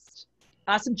next?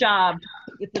 Awesome job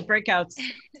with the breakouts.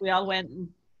 We all went and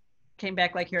came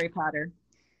back like Harry Potter.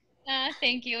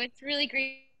 Thank you. It's really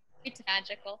great. It's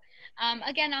magical.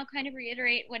 Again, I'll kind of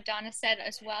reiterate what Donna said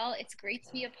as well. It's great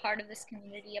to be a part of this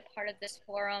community, a part of this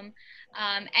forum.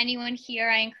 Anyone here,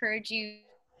 I encourage you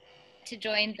to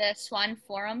join the SWAN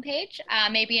forum page.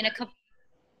 Maybe in a couple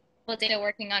of days,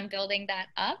 working on building that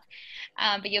up,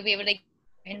 but you'll be able to get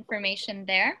information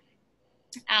there.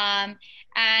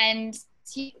 And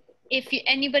if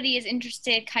anybody is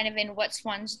interested kind of in what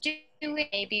SWAN's doing,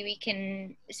 maybe we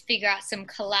can figure out some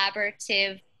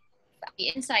collaborative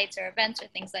insights or events or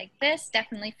things like this.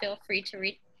 Definitely feel free to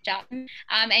reach out.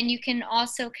 And you can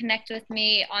also connect with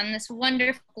me on this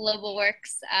wonderful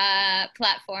GlobalWaterWorks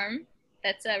platform.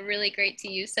 That's really great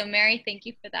to use. So Mary, thank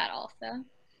you for that also.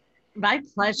 My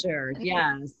pleasure.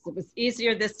 Yes, it was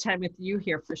easier this time with you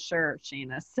here for sure,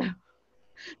 Shana. So,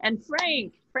 and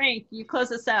Frank, you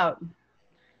close us out.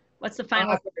 What's the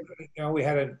final word? We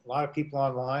had a lot of people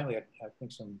online. We had, I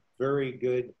think, some very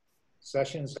good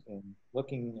sessions and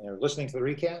listening to the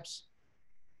recaps,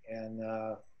 and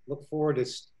look forward to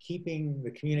keeping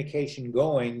the communication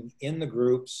going in the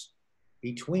groups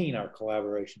between our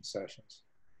collaboration sessions.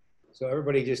 So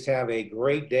everybody just have a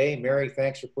great day. Mary,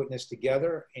 thanks for putting this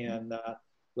together, and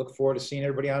look forward to seeing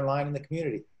everybody online in the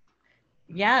community.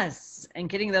 Yes, and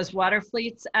getting those water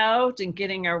fleets out and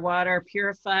getting our water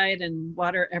purified and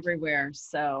water everywhere.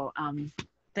 So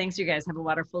thanks, you guys. Have a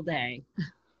wonderful day.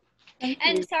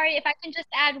 And sorry, if I can just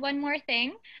add one more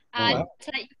thing so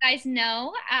that you guys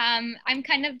know, I'm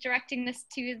kind of directing this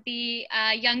to the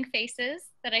young faces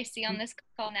that I see on this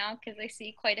call now, because I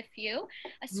see quite a few.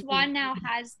 SWAN now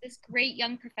has this great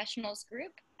young professionals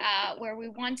group where we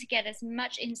want to get as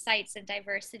much insights and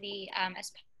diversity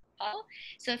as possible.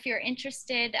 So if you're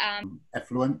interested,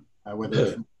 effluent, whether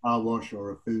it's a car wash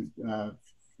or a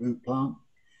food plant,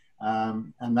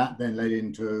 and that then led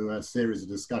into a series of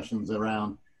discussions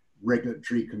around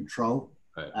regulatory control.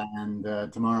 Right. And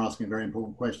Tamara asking a very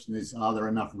important question is, are there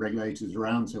enough regulators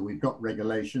around? So we've got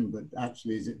regulation, but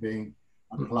actually is it being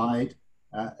applied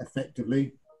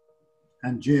effectively?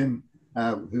 And Jim,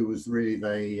 who was really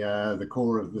the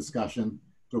core of the discussion,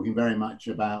 talking very much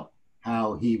about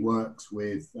how he works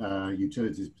with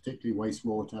utilities, particularly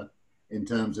wastewater, in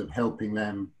terms of helping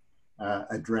them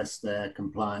address their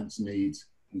compliance needs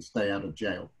and stay out of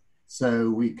jail. So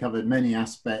we covered many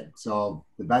aspects of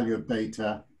the value of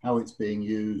data, how it's being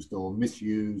used or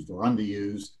misused or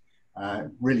underused.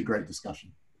 Really great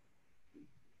discussion.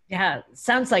 Yeah,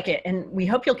 sounds like it. And we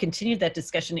hope you'll continue that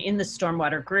discussion in the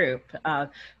Stormwater group.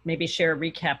 Maybe share a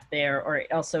recap there, or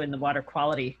also in the water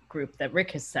quality group that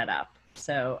Rick has set up.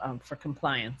 So for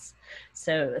compliance.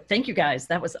 So thank you guys.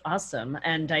 That was awesome.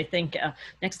 And I think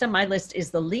next on my list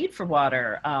is the lead for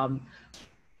water.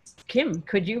 Kim,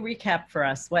 could you recap for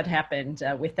us what happened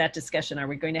with that discussion? Are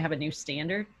we going to have a new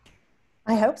standard?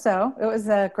 I hope so. It was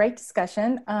a great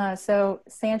discussion. So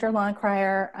Sandra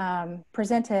Longcrier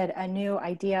presented a new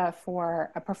idea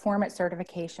for a performance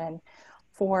certification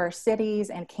for cities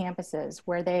and campuses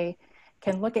where they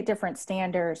can look at different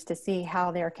standards to see how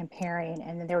they're comparing.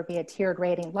 And then there would be a tiered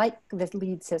rating like this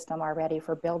LEED system already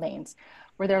for buildings,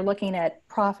 where they're looking at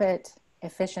profit,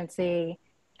 efficiency,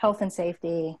 health and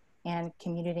safety, and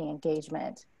community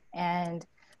engagement. And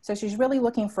so she's really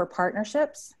looking for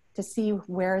partnerships to see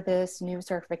where this new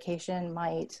certification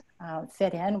might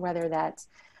fit in, whether that's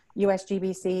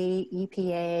USGBC,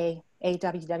 EPA,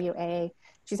 AWWA.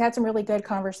 She's had some really good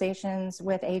conversations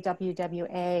with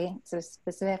AWWA, so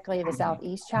specifically the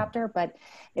Southeast chapter. But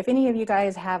if any of you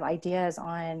guys have ideas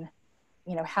on,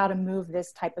 how to move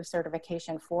this type of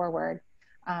certification forward,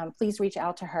 please reach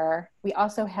out to her. We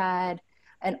also had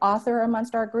an author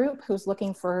amongst our group who's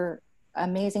looking for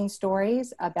amazing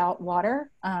stories about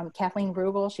water. Kathleen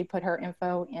Rugel, she put her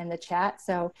info in the chat.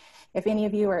 So if any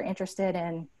of you are interested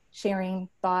in sharing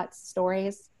thoughts,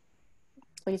 stories,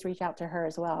 please reach out to her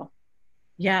as well.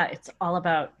 Yeah, it's all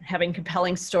about having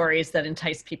compelling stories that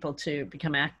entice people to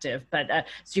become active. But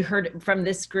as you heard from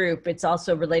this group, it's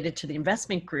also related to the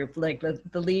investment group. Like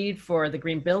the lead for the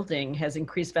green building has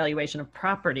increased valuation of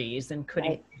properties and could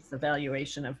increase the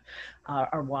valuation of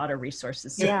our water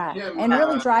resources. Yeah, and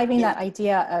really driving that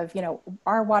idea of,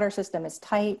 our water system is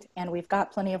tight and we've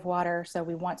got plenty of water. So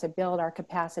we want to build our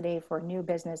capacity for new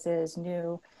businesses,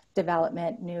 new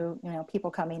development, new, people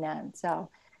coming in. So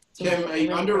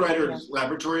Kim, Underwriters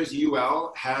Laboratories,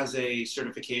 UL, has a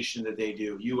certification that they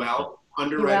do. UL,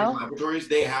 Underwriters Laboratories,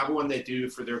 they have one they do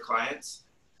for their clients.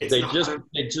 They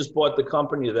just bought the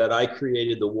company that I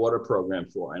created the water program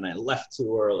for, and I left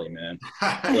too early, man.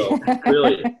 So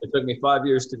really, it took me 5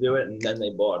 years to do it, and then they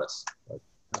bought us.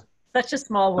 Such a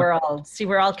small world. See,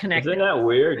 we're all connected. Isn't that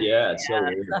weird? Yeah, it's so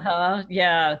weird.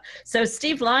 Yeah. So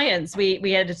Steve Lyons,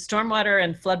 we had stormwater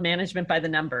and flood management by the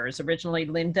numbers. Originally,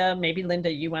 Linda, maybe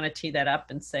Linda, you want to tee that up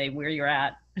and say where you're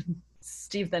at.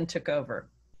 Steve then took over.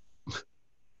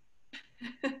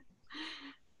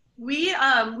 We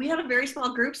had a very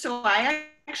small group, so I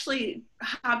actually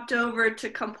hopped over to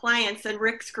compliance and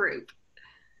Rick's group.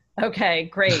 Okay,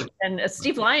 great. And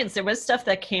Steve Lyons, there was stuff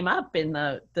that came up in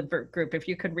the group. If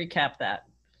you could recap that.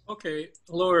 Okay.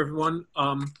 Hello, everyone.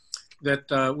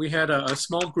 We had a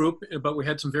small group, but we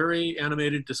had some very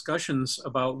animated discussions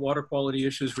about water quality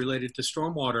issues related to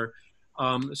stormwater,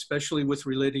 especially with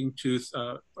relating to,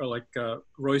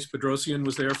 Royce Bedrosian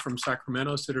was there from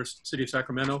Sacramento, City of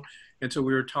Sacramento. And so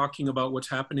we were talking about what's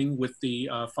happening with the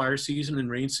fire season and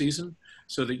rain season.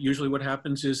 So that usually what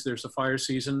happens is there's a fire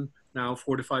season. Now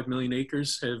 4 to 5 million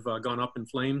acres have gone up in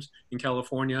flames in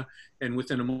California. And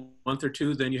within a month or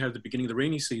two, then you have the beginning of the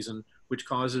rainy season, which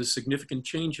causes significant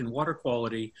change in water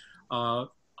quality.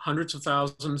 Hundreds of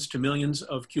thousands to millions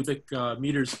of cubic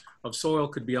meters of soil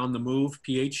could be on the move.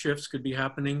 pH shifts could be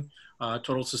happening.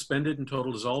 Total suspended and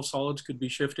total dissolved solids could be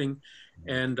shifting.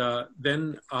 And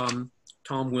then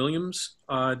Tom Williams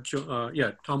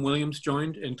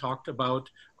joined and talked about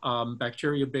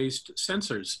bacteria-based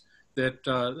sensors that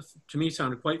to me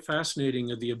sounded quite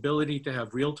fascinating, of the ability to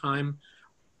have real-time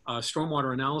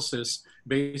stormwater analysis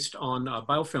based on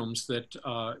biofilms that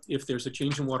if there's a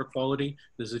change in water quality,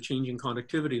 there's a change in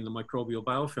conductivity in the microbial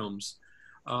biofilms.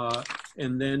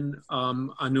 And then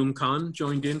Anum Khan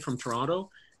joined in from Toronto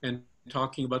and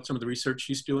talking about some of the research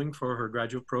she's doing for her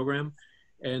graduate program.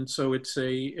 And so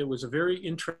it was a very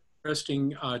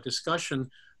interesting discussion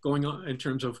going on in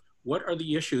terms of what are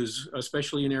the issues,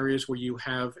 especially in areas where you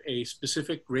have a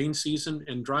specific rain season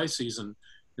and dry season.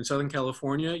 In Southern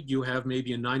California, you have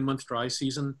maybe a 9-month dry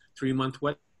season, 3-month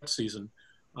wet season.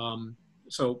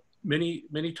 So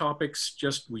many topics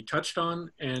we touched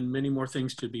on, and many more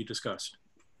things to be discussed.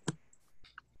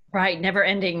 Right, never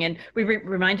ending. And we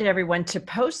reminded everyone to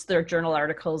post their journal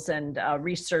articles and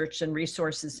research and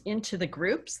resources into the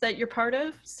groups that you're part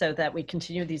of, so that we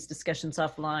continue these discussions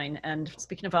offline. And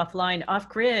speaking of offline,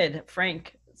 off-grid,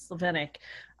 Frank Slovenec,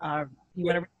 you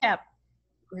want to recap?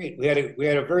 Great. We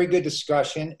had a very good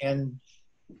discussion, and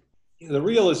the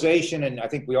realization, and I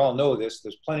think we all know this,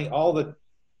 there's plenty, all the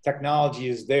technology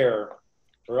is there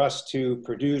for us to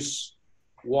produce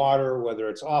water, whether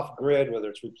it's off-grid, whether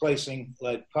it's replacing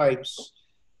lead pipes,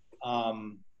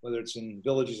 whether it's in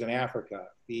villages in Africa.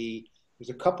 There's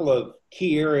a couple of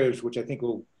key areas which I think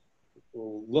we'll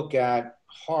look at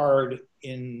hard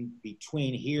in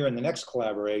between here and the next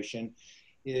collaboration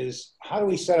is how do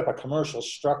we set up a commercial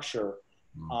structure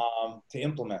to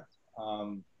implement?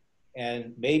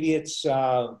 And maybe it's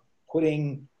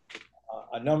putting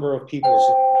a number of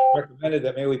people recommended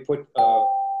that maybe we put a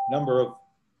number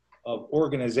of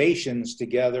organizations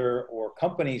together or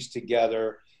companies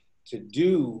together to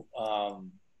do,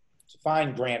 to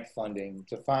find grant funding,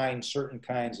 to find certain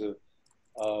kinds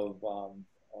of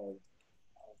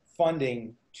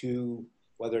funding to,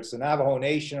 whether it's the Navajo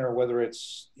Nation or whether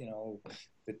it's, you know,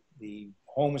 the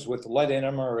homes with lead in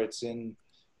them, or it's in,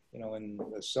 you know, in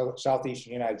the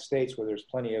southeastern United States where there's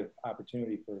plenty of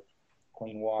opportunity for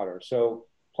clean water. So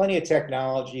plenty of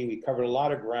technology. We covered a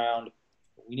lot of ground.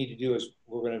 What we need to do is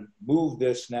we're going to move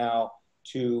this now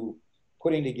to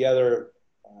putting together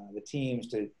the teams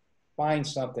to find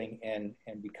something and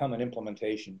become an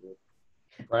implementation group.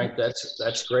 Right,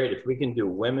 that's great. If we can do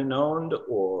women-owned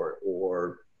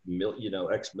or you know,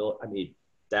 ex-mil, I mean,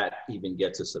 that even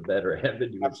gets us a better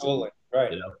avenue. Absolutely,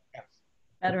 right. You know?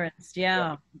 Veterans,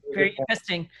 yeah, very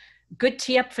interesting. Good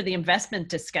tee up for the investment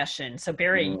discussion. So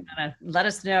Barry, let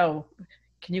us know.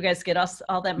 Can you guys get us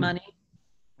all that money?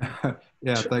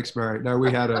 Yeah, thanks, Barry. No,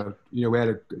 we had a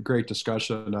great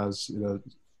discussion, as you know,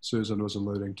 Susan was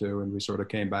alluding to, and we sort of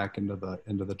came back into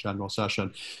the general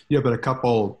session. Yeah, but a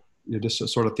couple, you know, just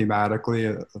sort of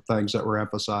thematically, things that were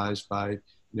emphasized by,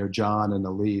 you know, John and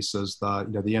Elise is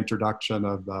the introduction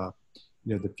of the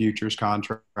futures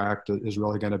contract is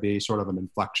really going to be sort of an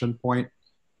inflection point,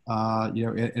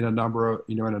 in a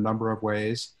number of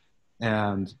ways.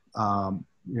 And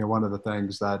one of the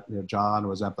things that John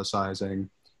was emphasizing,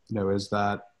 is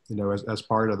that as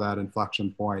part of that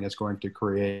inflection point, it's going to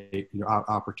create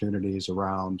opportunities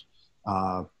around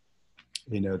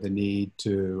the need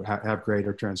to have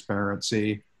greater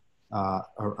transparency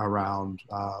around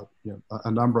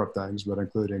a number of things, but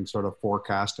including sort of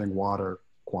forecasting water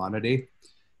quantity.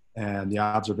 And the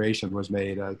observation was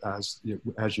made as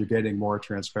you're getting more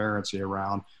transparency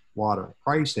around water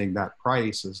pricing, that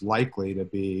price is likely to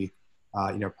be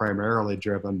primarily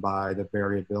driven by the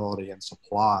variability in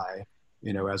supply,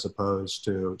 as opposed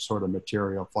to sort of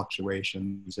material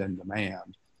fluctuations in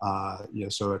demand.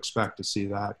 So expect to see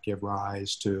that give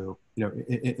rise to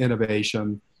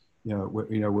innovation,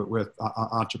 with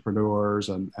entrepreneurs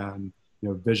and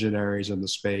visionaries in the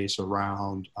space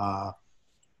around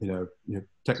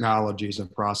technologies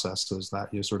and processes that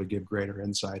sort of give greater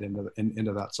insight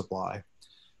into that supply.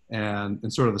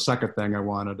 And sort of the second thing I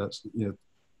wanted to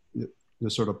to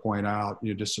sort of point out,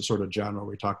 just to sort of general,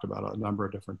 we talked about a number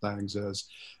of different things, is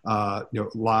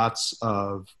lots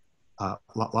of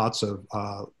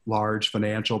large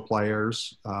financial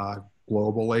players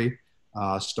globally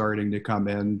starting to come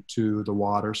into the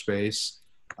water space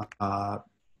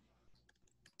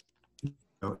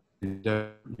in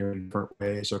different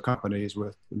ways. So companies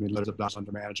with millions of dollars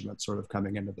under management sort of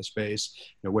coming into the space,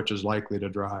 which is likely to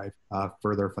drive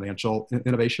further financial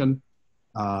innovation.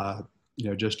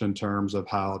 Just in terms of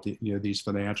how these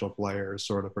financial players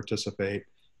sort of participate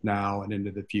now and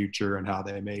into the future, and how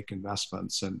they make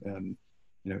investments and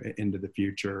into the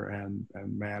future and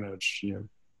manage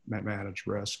manage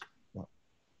risk.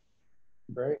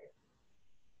 Great.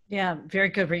 Yeah, very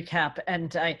good recap.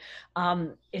 And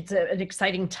it's an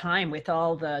exciting time with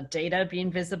all the data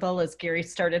being visible, as Gary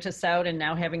started us out, and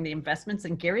now having the investments.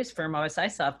 And Gary's firm,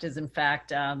 OSIsoft, is in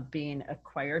fact being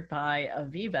acquired by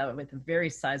Aviva with a very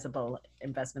sizable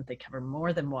investment. They cover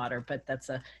more than water, but that's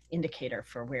an indicator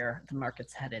for where the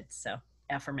market's headed. So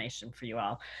affirmation for you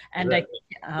all. And Gary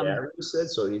said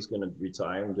so. He's going to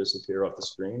retire and disappear off the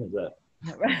screen. Is that?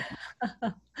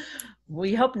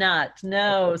 We hope not.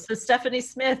 No. So Stephanie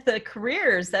Smith,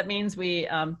 careers. That means we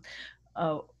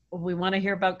want to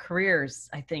hear about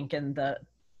careers, I think, and the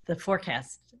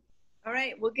forecast. All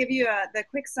right, we'll give you the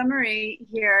quick summary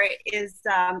here is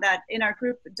that in our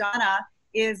group, Donna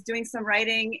is doing some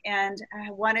writing, and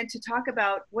I wanted to talk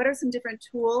about what are some different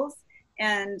tools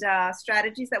and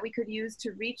strategies that we could use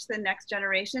to reach the next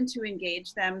generation to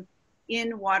engage them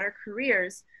in water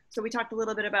careers. So we talked a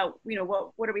little bit about,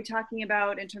 what are we talking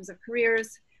about in terms of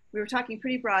careers? We were talking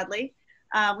pretty broadly.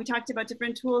 We talked about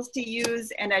different tools to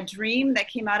use, and a dream that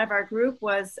came out of our group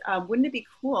was, wouldn't it be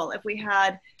cool if we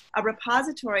had a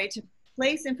repository to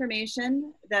place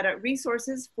information that are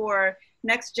resources for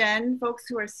next gen folks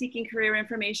who are seeking career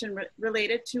information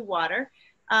related to water,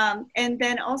 and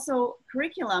then also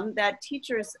curriculum that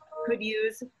teachers could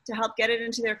use to help get it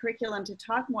into their curriculum to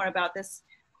talk more about this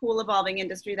cool evolving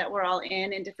industry that we're all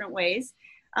in different ways.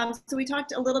 So we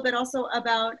talked a little bit also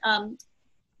about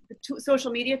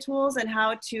social media tools and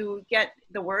how to get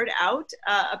the word out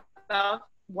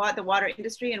about the water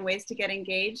industry and ways to get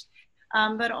engaged.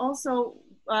 But also,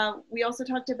 we also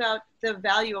talked about the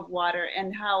value of water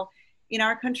and how in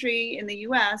our country, in the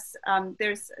US,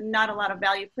 there's not a lot of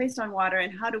value placed on water,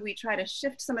 and how do we try to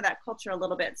shift some of that culture a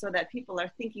little bit so that people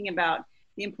are thinking about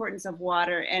the importance of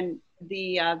water and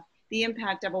the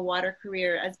impact of a water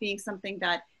career as being something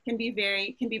that can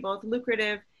be both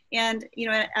lucrative and, you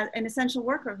know, an essential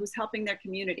worker who's helping their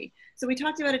community. So we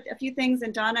talked about a few things,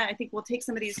 and Donna, I think, will take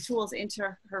some of these tools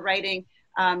into her writing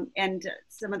and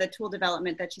some of the tool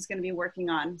development that she's going to be working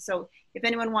on. So if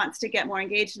anyone wants to get more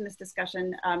engaged in this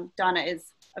discussion, Donna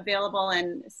is available,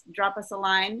 and drop us a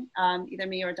line, either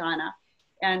me or Donna.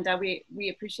 And we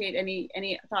appreciate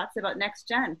any thoughts about Next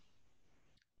Gen.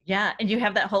 Yeah, and you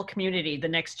have that whole community, the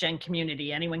Next Gen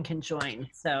community. Anyone can join.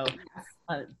 So,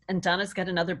 and Donna's got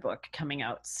another book coming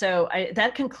out. So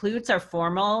that concludes our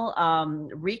formal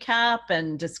recap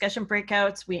and discussion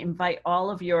breakouts. We invite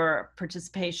all of your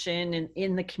participation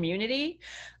in the community,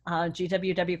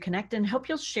 GWW Connect, and hope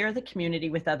you'll share the community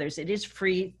with others. It is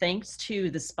free thanks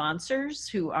to the sponsors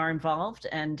who are involved.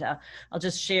 And I'll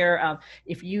just share,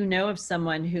 if you know of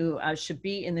someone who should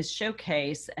be in this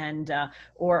showcase and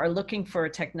or are looking for a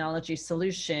technology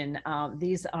solution,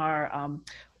 these are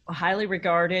highly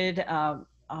regarded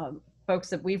folks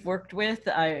that we've worked with.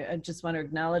 I just want to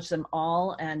acknowledge them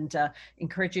all and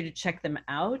encourage you to check them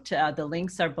out. The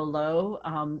links are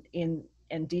below in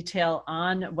detail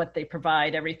on what they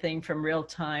provide, everything from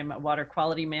real-time water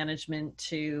quality management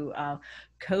to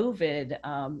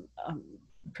COVID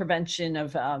prevention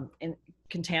of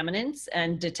contaminants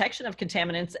and detection of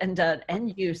contaminants and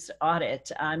end use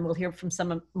audit. And we'll hear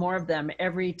from more of them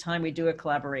every time we do a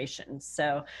collaboration.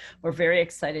 So we're very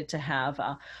excited to have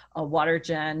a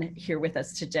WaterGen here with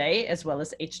us today, as well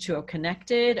as H2O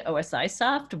Connected,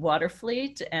 OSIsoft,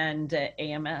 Waterfleet, and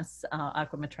AMS,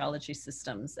 Aqua Metrology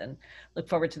Systems, and look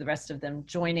forward to the rest of them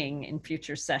joining in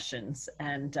future sessions.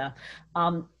 And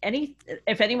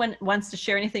if anyone wants to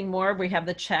share anything more, we have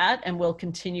the chat and we'll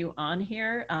continue on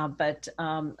here. But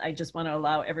I just want to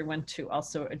allow everyone to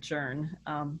also adjourn.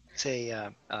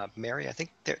 Mary, I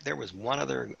think there was one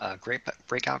other great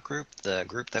breakout group, the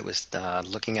group that was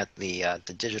looking at the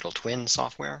digital twin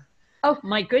software. Oh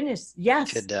my goodness,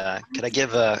 yes. Could I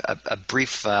give a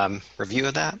brief review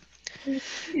of that?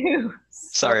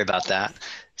 Sorry about that.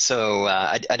 So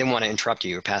I didn't want to interrupt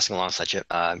you. You were passing along such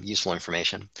useful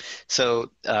information. So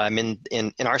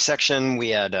in our section, we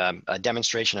had a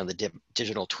demonstration of the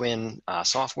digital twin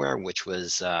software, which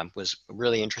was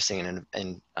really interesting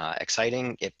and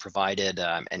exciting. It provided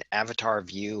an avatar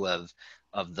view of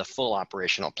the full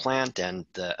operational plant and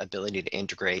the ability to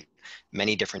integrate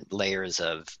many different layers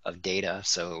of data.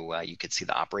 So you could see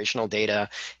the operational data,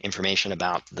 information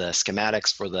about the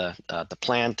schematics for the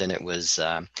plant, and it was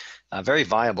very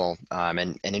viable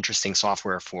and interesting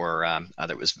software for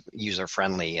that was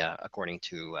user-friendly, according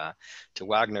to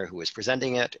Wagner, who was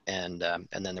presenting it, and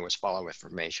then there was follow-up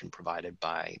information provided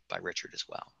by Richard as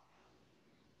well.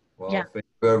 Well, yeah. Thank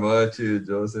you very much,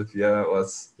 Joseph. Yeah, it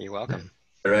was You're welcome.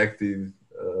 Interactive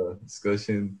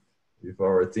discussion with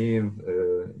our team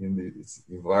in the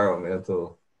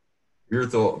environmental,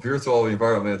 virtual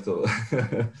environmental.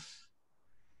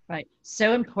 Right,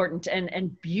 so important,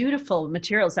 and beautiful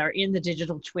materials are in the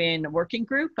digital twin working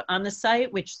group on the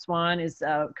site, which SWAN is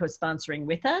co-sponsoring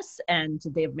with us, and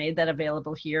they've made that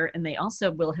available here. And they also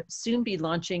will soon be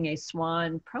launching a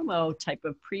SWAN promo type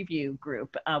of preview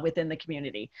group within the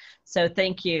community. So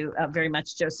thank you very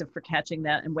much, Joseph, for catching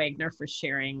that, and Wagner for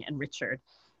sharing, and Richard,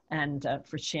 and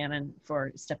for Shannon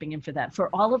for stepping in for that. For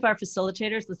all of our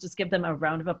facilitators, let's just give them a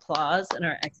round of applause, and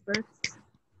our experts.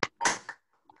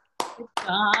 Good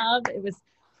job. It was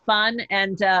fun,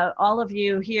 and all of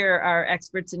you here are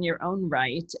experts in your own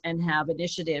right and have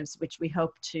initiatives which we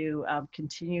hope to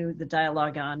continue the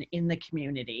dialogue on in the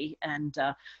community. And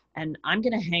I'm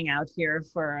going to hang out here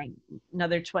for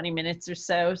another 20 minutes or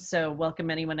so, so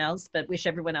welcome anyone else, but wish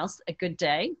everyone else a good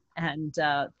day, and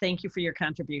thank you for your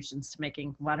contributions to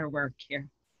making water work here.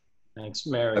 Thanks,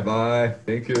 Mary. Bye-bye.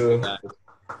 Thank you.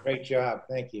 Great job.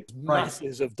 Thank you.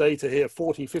 Masses of data here,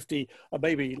 40, 50,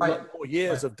 maybe more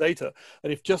years of data.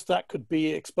 And if just that could be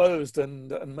exposed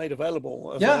and made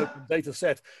available as an open data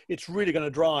set, it's really going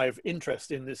to drive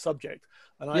interest in this subject.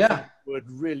 And I think it would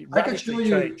really radically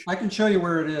change. I can show you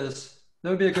where it is. That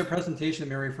would be a good presentation,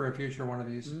 Mary, for a future one of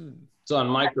these. It's on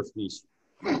microfiche.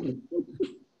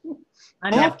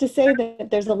 I have to say that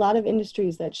there's a lot of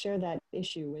industries that share that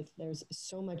issue with there's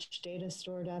so much data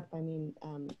stored up. I mean,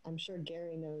 I'm sure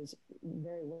Gary knows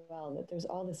very well that there's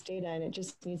all this data and it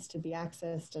just needs to be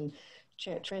accessed and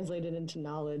translated into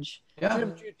knowledge. Yeah. I mean,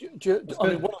 one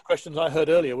of the questions I heard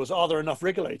earlier was, are there enough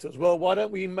regulators? Well, why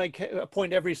don't we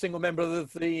appoint every single member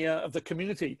of the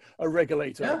community a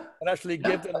regulator and actually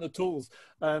give them the tools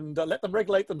and let them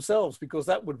regulate themselves, because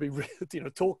that would be,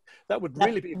 that would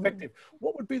really be effective.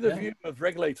 What would be the view of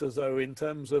regulators, though, in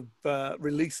terms of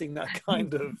releasing that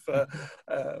kind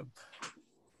of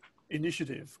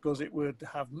initiative, because it would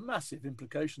have massive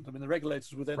implications. I mean, the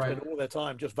regulators would then spend all their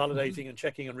time just validating and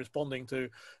checking and responding to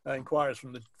inquiries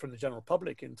from the general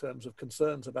public in terms of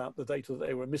concerns about the data that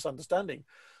they were misunderstanding.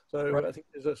 So I think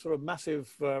there's a sort of massive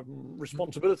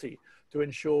responsibility to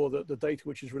ensure that the data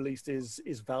which is released is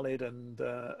valid and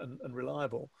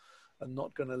reliable, and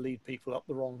not going to lead people up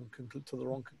to the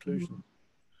wrong conclusion.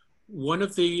 One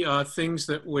of the things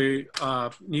that we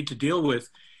need to deal with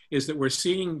is that we're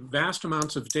seeing vast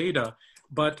amounts of data,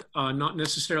 but not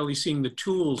necessarily seeing the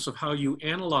tools of how you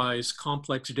analyze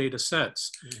complex data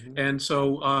sets. And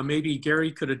so maybe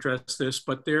Gary could address this,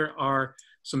 but there are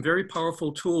some very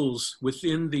powerful tools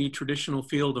within the traditional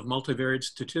field of multivariate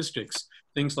statistics,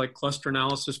 things like cluster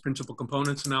analysis, principal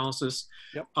components analysis,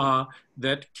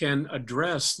 that can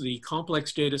address the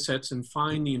complex data sets and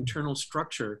find the internal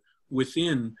structure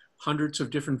within hundreds of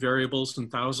different variables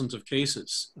and thousands of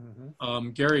cases.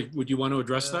 Gary, would you want to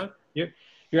address that?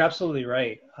 You're absolutely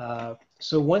right.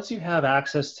 So once you have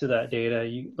access to that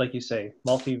data, like you say,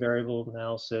 multivariable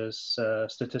analysis,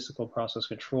 statistical process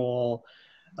control,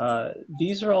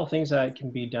 these are all things that can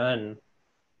be done.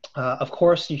 Of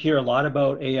course, you hear a lot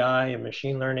about AI and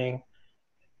machine learning.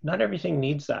 Not everything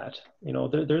needs that. You know,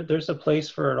 there's a place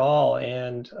for it all.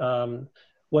 And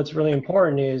what's really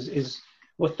important is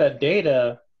with that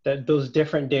data, that those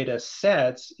different data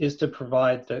sets is to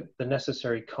provide the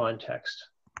necessary context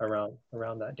around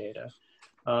that data.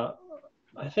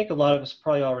 I think a lot of us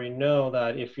probably already know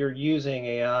that if you're using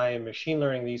AI and machine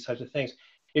learning, these types of things,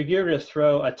 if you're to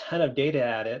throw a ton of data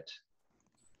at it,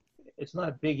 it's not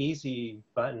a big, easy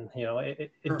button. You know,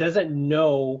 it doesn't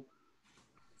know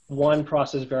one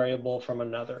process variable from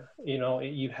another. You know,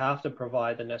 you have to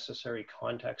provide the necessary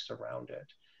context around it.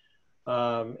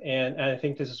 And I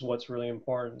think this is what's really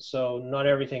important. So not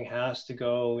everything has to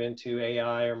go into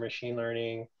AI or machine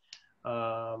learning.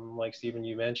 Like Stephen,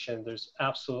 you mentioned, there's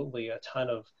absolutely a ton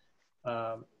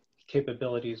of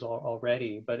capabilities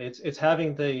already, but it's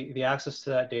having the access to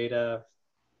that data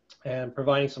and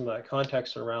providing some of that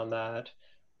context around that,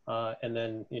 and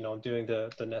then, you know, doing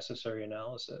the necessary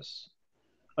analysis.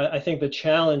 I think the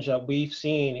challenge that we've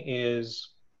seen is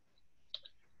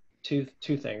two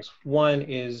things. One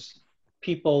is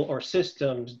people or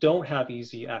systems don't have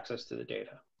easy access to the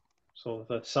data. So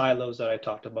the silos that I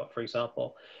talked about, for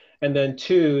example. And then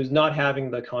two is not having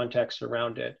the context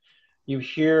around it. You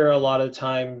hear a lot of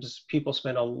times people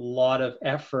spend a lot of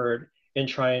effort in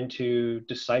trying to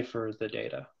decipher the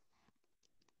data,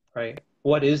 right?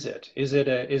 What is it? Is it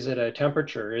a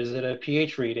temperature? Is it a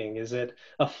pH reading? Is it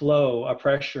a flow, a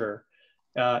pressure?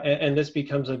 And this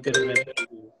becomes a bit of an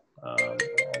issue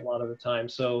a lot of the time.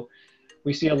 So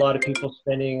we see a lot of people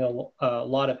spending a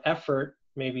lot of effort,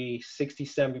 maybe 60,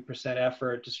 70%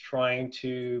 effort, just trying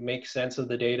to make sense of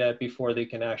the data before they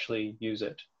can actually use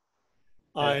it.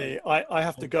 I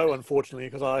have to go, unfortunately,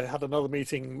 because I had another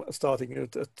meeting starting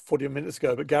 40 minutes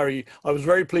ago. But Gary, I was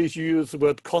very pleased you used the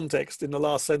word context in the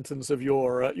last sentence of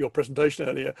your presentation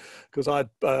earlier, because I'd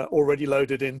already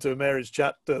loaded into Mary's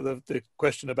chat the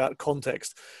question about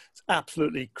context. It's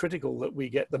absolutely critical that we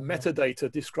get the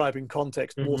metadata describing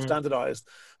context more standardized.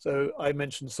 So I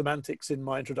mentioned semantics in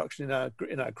my introduction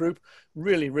in our group.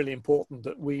 Really, really important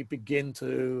that we begin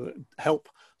to help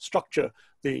structure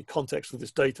the context of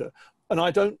this data. And I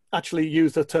don't actually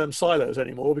use the term silos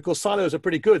anymore, because silos are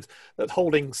pretty good at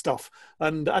holding stuff.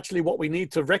 And actually what we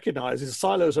need to recognize is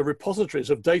silos are repositories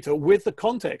of data with the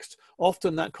context.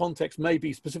 Often that context may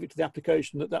be specific to the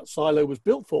application that silo was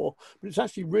built for, but it's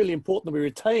actually really important that we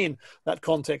retain that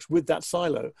context with that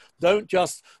silo. Don't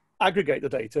just aggregate the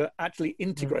data, actually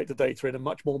integrate the data in a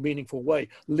much more meaningful way.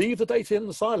 Leave the data in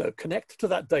the silo, connect to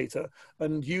that data,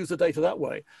 and use the data that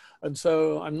way. And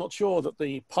so I'm not sure that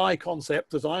the pi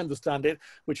concept, as I understand it,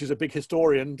 which is a big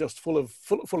historian just full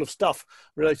of stuff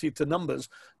related to numbers,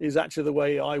 is actually the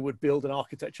way I would build an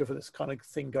architecture for this kind of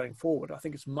thing going forward. I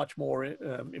think it's much more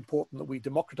important that we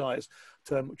democratize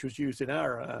the term which was used in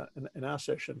our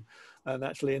session, and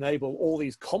actually enable all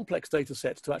these complex data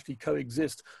sets to actually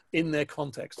coexist in their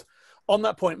context. on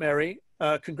that point, Mary,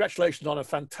 congratulations on a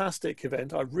fantastic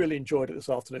event. I really enjoyed it this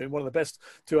afternoon. One of the best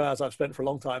 2 hours I've spent for a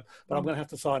long time. But I'm going to have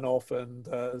to sign off and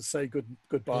say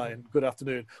goodbye and good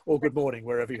afternoon or good morning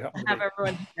wherever you happen to be. Have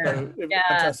everyone So,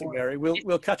 fantastic, Mary.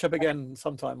 We'll catch up again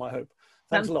sometime, I hope.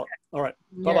 Thanks a lot. All right.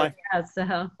 Bye-bye. Yeah,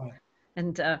 so,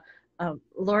 and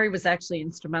Laurie was actually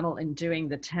instrumental in doing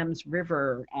the Thames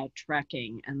River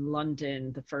tracking in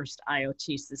London, the first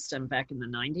IoT system back in the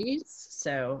 90s.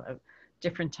 So a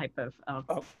different type of...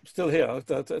 I'm still here. I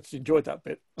enjoyed that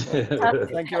bit.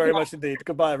 Thank you very much indeed.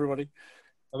 Goodbye, everybody.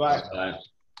 Bye-bye.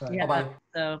 Yeah,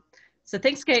 Bye-bye. So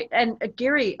thanks, Kate. And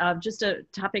Gary, just a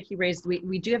topic you raised,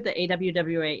 we do have the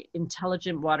AWWA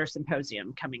Intelligent Water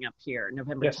Symposium coming up here,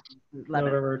 November 10th and 11th.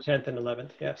 November 10th and 11th,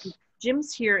 yes.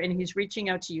 Jim's here and he's reaching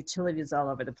out to utilities all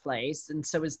over the place, and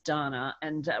so is Donna.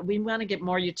 And we want to get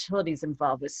more utilities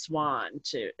involved with SWAN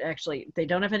to actually, they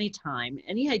don't have any time.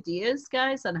 Any ideas,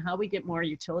 guys, on how we get more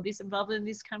utilities involved in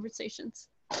these conversations?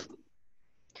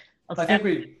 I think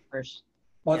we, first.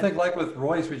 well, I think like with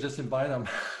Royce, we just invite them.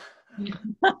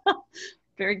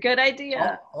 Very good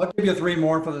idea. I'll give you 3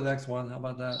 more for the next one. How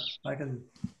about that? I can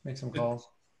make some calls.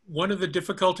 One of the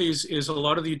difficulties is a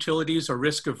lot of the utilities are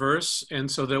risk averse, and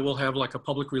so they will have like a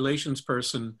public relations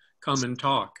person come and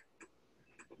talk.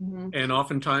 And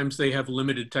oftentimes they have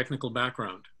limited technical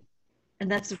background.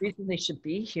 And that's the reason they should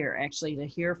be here, actually, to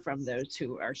hear from those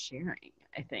who are sharing,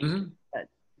 I think. But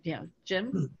yeah,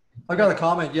 Jim? I've got a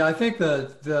comment. Yeah, I think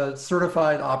the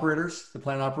certified operators, the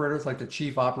plant operators, like the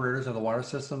chief operators of the water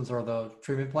systems or the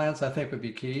treatment plants, I think would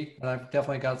be key. And I've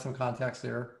definitely got some contacts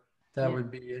there that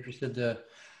would be interested to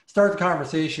start the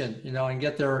conversation, you know, and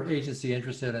get their agency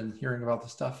interested in hearing about the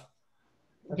stuff.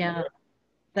 Yeah,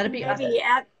 that'd be maybe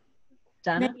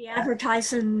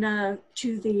advertising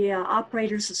to the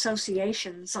operators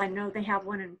associations. I know they have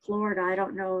one in Florida. I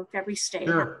don't know if every state.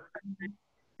 Sure.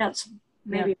 That's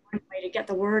maybe one way to get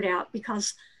the word out,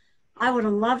 because I would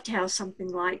have loved to have something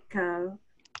like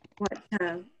what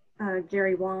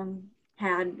Gary Wong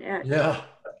had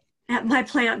at my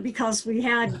plant, because we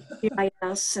had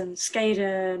GIS and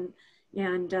SCADA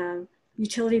and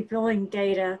utility billing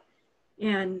data,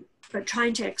 but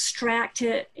trying to extract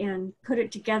it and put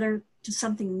it together to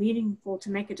something meaningful to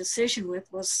make a decision with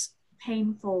was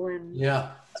painful and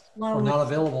slow, or not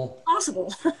available.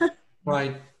 Possible.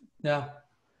 Right. Yeah.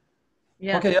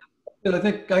 Yeah. Okay. I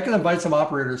think I can invite some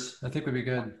operators. I think would be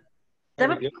good. That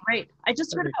would be great. I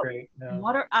just heard about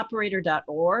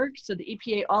wateroperator.org. So the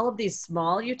EPA, all of these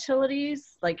small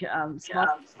utilities, like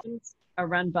small systems, are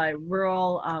run by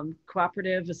Rural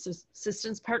Cooperative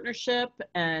Assistance Partnership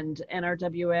and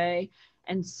NRWA.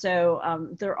 And so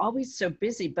they're always so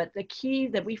busy. But the key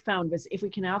that we found was if we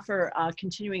can offer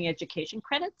continuing education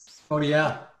credits. Oh,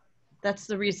 yeah. That's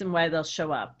the reason why they'll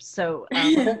show up. So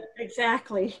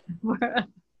exactly.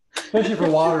 Especially for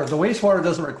water. The wastewater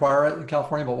doesn't require it in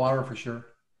California, but water for sure.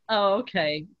 Oh,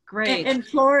 okay. Great. In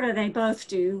Florida, they both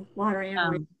do water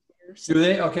and do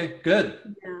they? Okay, good.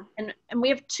 Yeah. And we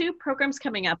have 2 programs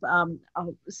coming up.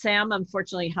 Sam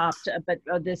unfortunately hopped, but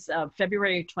this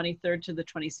February 23rd to the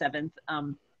 27th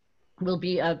will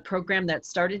be a program that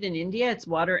started in India. It's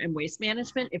water and waste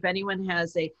management. If anyone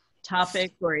has a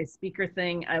topic or a speaker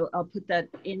thing, I'll put that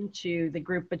into the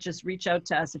group, but just reach out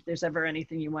to us if there's ever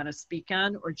anything you want to speak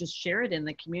on, or just share it in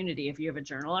the community if you have a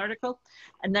journal article.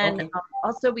 And then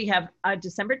also we have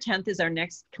December 10th is our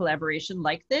next collaboration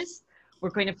like this. We're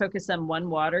going to focus on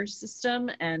one water system,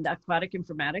 and Aquatic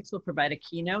Informatics will provide a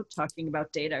keynote talking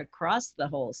about data across the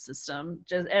whole system,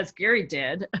 just as Gary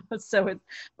did. So it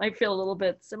might feel a little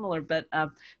bit similar, but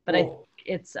cool. I think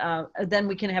it's, then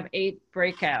we can have 8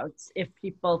 breakouts if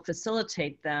people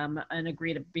facilitate them and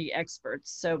agree to be experts.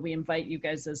 So we invite you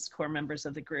guys as core members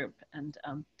of the group. And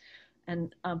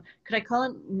could I call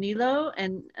in Nilo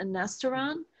and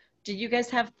Nastaran? Do you guys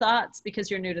have thoughts,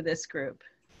 because you're new to this group?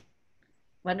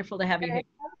 Wonderful to have you here.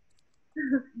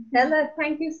 Hello,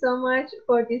 thank you so much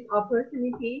for this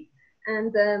opportunity.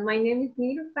 And my name is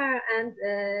Nilüfer, and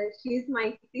she's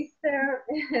my sister.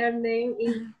 Her name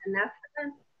is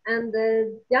Nasran. And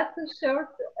just a short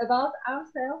about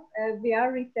ourselves, we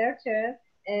are researchers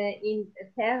in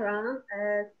Tehran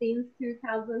since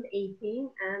 2018,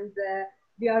 and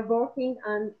we are working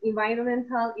on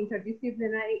environmental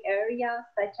interdisciplinary areas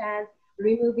such as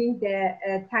removing the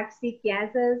toxic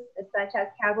gases such as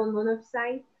carbon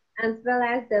monoxide, as well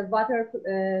as the water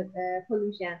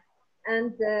pollution.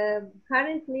 And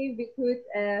currently we could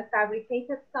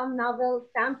fabricated some novel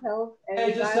samples.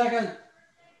 Hey, just a second.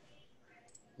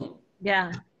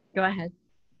 Yeah, go ahead.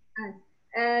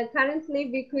 Currently,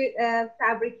 we could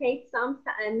fabricate some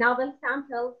novel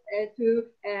samples to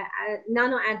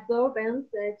nanoadsorbents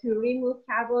to remove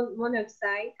carbon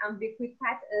monoxide, and we could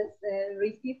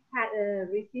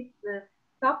receive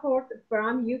support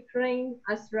from Ukraine,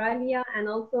 Australia, and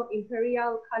also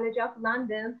Imperial College of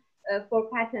London for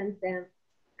patent them.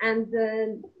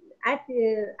 And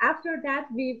after that,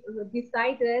 we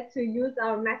decided to use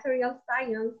our material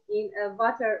science in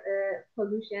water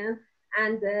pollution,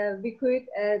 and we could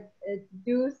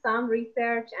do some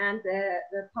research and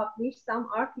publish some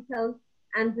articles.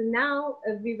 And now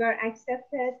we were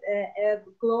accepted a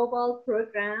global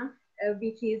program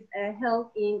which is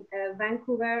held in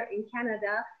Vancouver in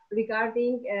Canada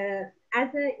regarding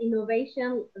as an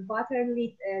innovation water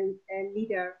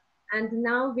leader. And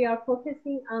now we are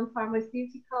focusing on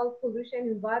pharmaceutical pollution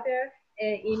in water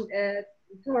in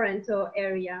Toronto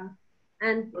area.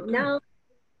 And now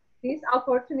this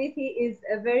opportunity is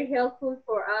very helpful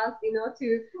for us,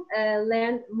 to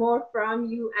learn more from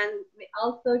you and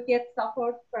also get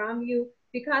support from you,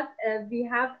 because we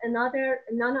have another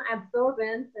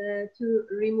nanoabsorbent to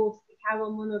remove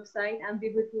carbon monoxide, and we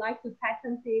would like to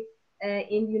patent it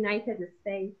in United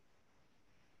States.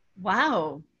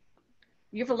 Wow.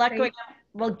 You have a lot going on.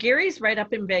 Well, Gary's right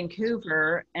up in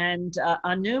Vancouver, and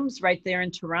Anum's right there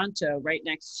in Toronto, right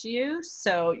next to you.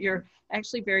 So you're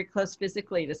actually very close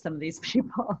physically to some of these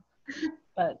people.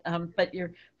 But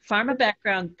your pharma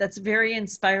background, that's very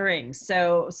inspiring.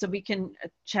 So we can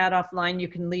chat offline. You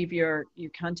can leave your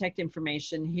contact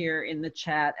information here in the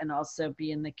chat and also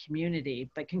be in the community.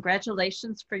 But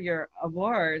congratulations for your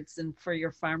awards and for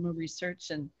your pharma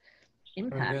research and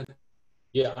impact.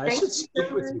 Yeah, I should stick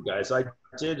with you guys. I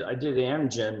did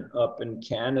Amgen up in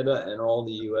Canada and all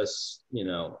the US,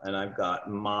 and I've got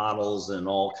models and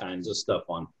all kinds of stuff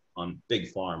on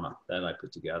big pharma that I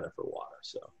put together for water.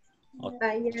 So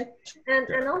yes,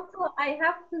 and also I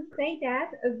have to say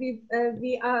that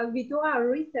we do our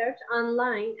research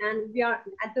online, and we are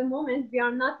at the moment we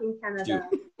are not in Canada.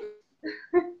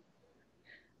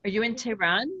 Are you in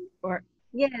Tehran or?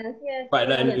 Yes. Right,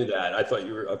 I knew that. I thought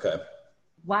you were okay.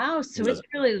 Wow, so it's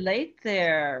really late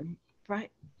there, right?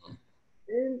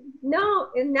 No,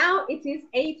 now it is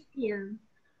 8 p.m.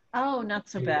 Oh, not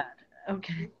so bad.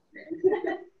 Okay.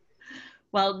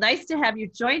 Well, nice to have you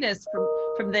join us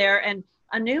from there. And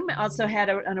Anum also had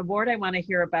an award I want to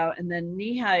hear about. And then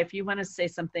Neha, if you want to say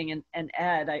something, and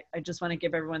Ed, I just want to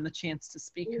give everyone the chance to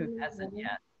speak who hasn't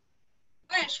yet.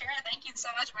 Sure. Thank you so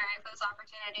much, Mary, for this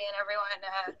opportunity, and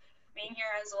everyone being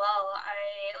here as well.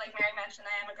 Like Mary mentioned,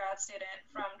 I am a grad student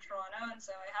from Toronto, and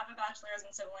so I have a bachelor's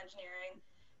in civil engineering.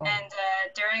 And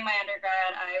during my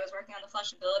undergrad, I was working on the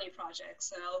flushability project.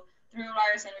 So through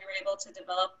Ryerson, we were able to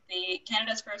develop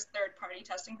Canada's first third-party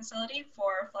testing facility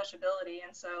for flushability.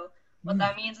 And so what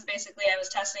that means is basically I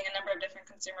was testing a number of different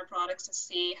consumer products to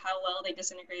see how well they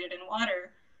disintegrated in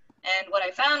water. And what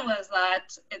I found was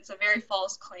that it's a very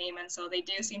false claim, and so they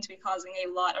do seem to be causing a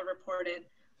lot of reported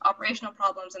operational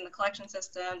problems in the collection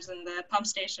systems and the pump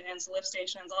stations, lift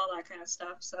stations, all that kind of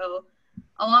stuff. So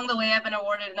along the way, I've been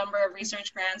awarded a number of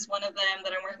research grants. One of them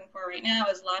that I'm working for right now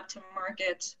is Lab to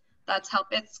Market.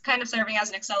 It's kind of serving as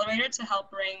an accelerator to help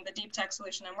bring the deep tech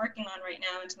solution I'm working on right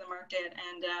now into the market.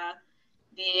 And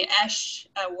the ESH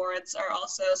awards are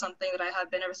also something that I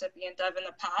have been a recipient of in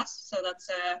the past. So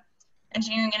that's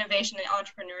engineering, innovation, and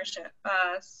entrepreneurship.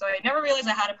 So I never realized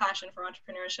I had a passion for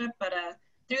entrepreneurship, but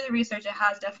through the research, it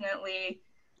has definitely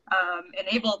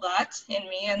enabled that in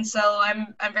me. And so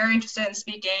I'm very interested in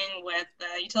speaking with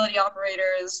utility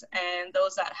operators and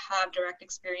those that have direct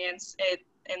experience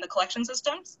in the collection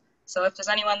systems. So if there's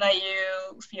anyone that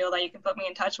you feel that you can put me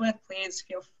in touch with, please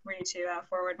feel free to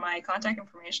forward my contact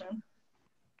information.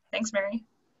 Thanks, Mary.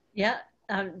 Yeah,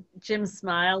 Jim's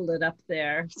smile lit up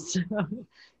there. So,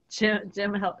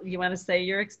 Jim, you want to say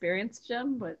your experience,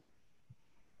 Jim? What?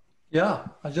 Yeah,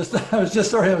 I was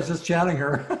just chatting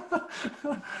her.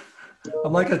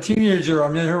 I'm like a teenager.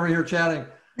 I'm over here chatting.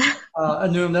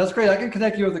 Anum, that's great. I can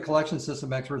connect you with the collection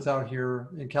system experts out here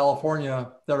in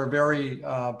California that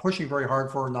are pushing very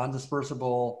hard for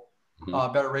non-dispersible,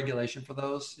 better regulation for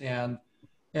those, and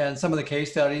some of the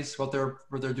case studies, what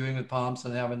they're doing with pumps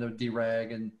and having to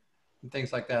dereg and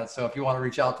things like that. So if you want to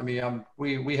reach out to me,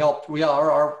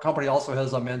 our company also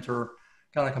has a mentor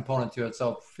kind of component to it.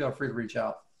 So feel free to reach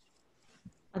out.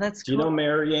 Oh, that's cool. Do you know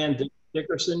Marianne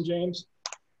Dickerson, James?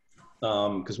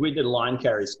 Because we did line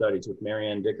carry studies with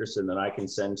Marianne Dickerson that I can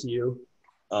send to you.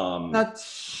 Not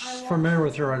familiar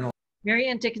with her, I know.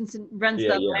 Marianne Dickerson runs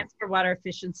the Alliance for Water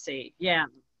Efficiency. Yeah.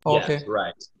 Oh, okay. Yes,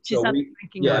 right. She's so on we, the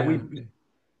ranking yeah, board.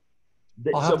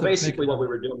 so basically what we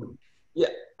were doing, Yeah,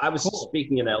 I was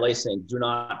speaking in LA saying, do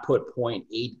not put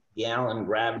 0.8 gallon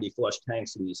gravity flush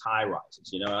tanks in these high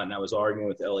rises, you know, and I was arguing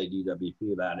with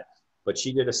LADWP about it. But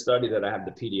she did a study that I have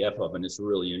the PDF of, and it's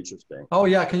really interesting. Oh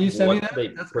yeah, can you send me that? They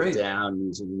That's put great. down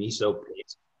using miso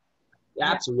paste.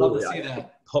 Love Absolutely. to see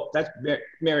that. That's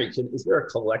Mary. Is there a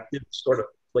collective sort of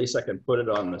place I can put it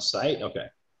on the site? Okay.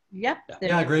 Yep.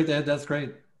 Yeah, great. That's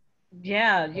great.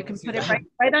 Yeah, you can put it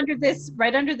right under this It's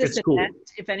event. cool.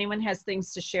 If anyone has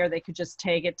things to share, they could just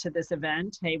tag it to this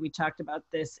event. Hey, we talked about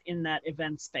this in that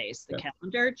event space. The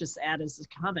calendar, just add as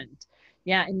a comment.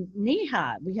 Yeah, and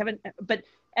Neha, we haven't, but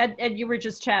Ed, you were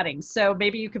just chatting, so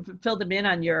maybe you could fill them in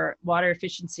on your water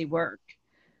efficiency work.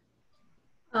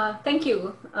 Thank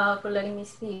you for letting me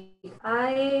speak.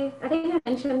 I think I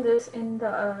mentioned this in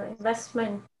the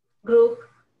investment group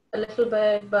a little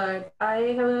bit, but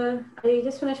I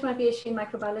just finished my PhD in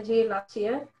microbiology last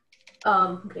year.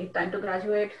 Great time to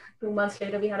graduate. 2 months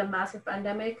later, we had a massive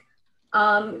pandemic.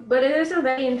 But it is a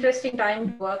very interesting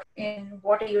time to work in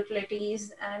water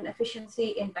utilities and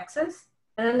efficiency in Texas.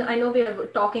 And I know we are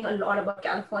talking a lot about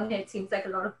California. It seems like a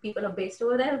lot of people are based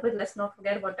over there, but let's not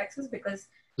forget about Texas, because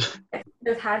Texas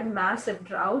has had massive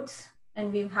droughts,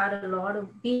 and we have a lot of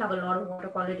water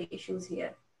quality issues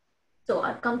here. So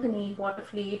our company,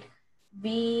 Waterfleet,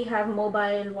 we have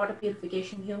mobile water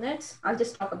purification units. I'll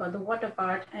just talk about the water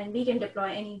part, and we can deploy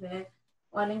anywhere: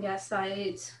 oil and gas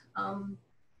sites,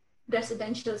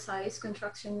 residential sites,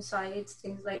 construction sites,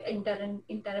 things like interim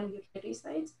utility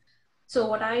sites. So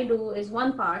what I do is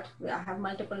one part, I have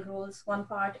multiple roles. One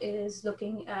part is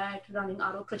looking at running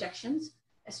RO projections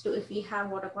as to if we have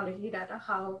water quality data,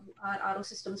 how our RO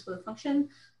systems will function,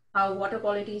 how water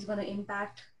quality is going to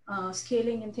impact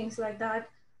scaling and things like that.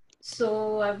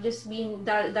 So I've just been,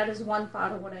 that is one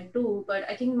part of what I do. But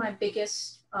I think my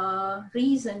biggest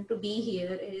reason to be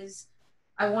here is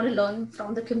I want to learn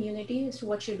from the community as to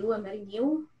what you do. I'm very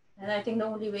new. And I think the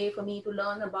only way for me to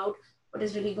learn about what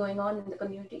is really going on in the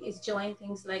community is join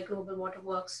things like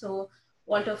GlobalWaterWorks. So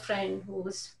Walter Friend, who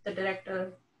was the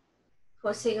director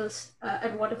for sales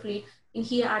at Waterfleet, and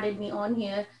he added me on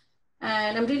here.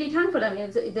 And I'm really thankful. I mean,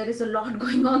 there is a lot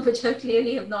going on which I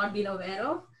clearly have not been aware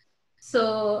of.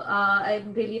 So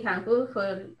I'm really thankful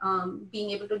for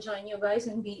being able to join you guys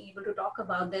and being able to talk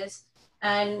about this.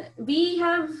 And we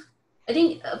have, I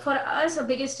think for us, the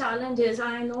biggest challenge is,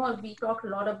 I know we talk a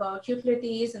lot about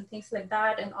utilities and things like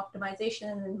that, and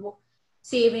optimization and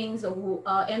savings of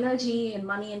energy and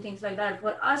money and things like that.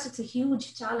 For us, it's a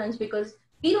huge challenge because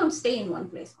we don't stay in one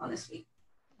place, honestly.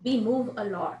 We move a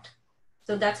lot.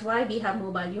 So that's why we have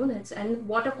mobile units, and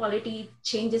water quality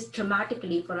changes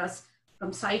dramatically for us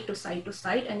from site to site to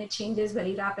site, and it changes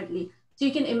very rapidly. So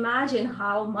you can imagine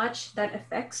how much that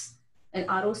affects an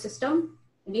RO system.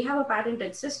 We have a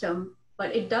patented system,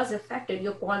 but it does affect it.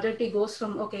 Your quality goes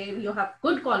from, okay, you have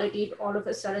good quality to all of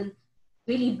a sudden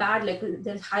really bad, like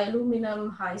there's high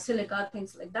aluminum, high silica,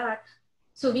 things like that.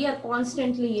 So we are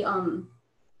constantly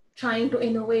trying to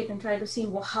innovate and try to see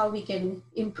how we can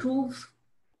improve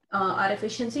our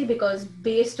efficiency, because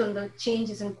based on the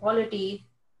changes in quality,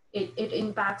 it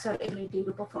impacts our ability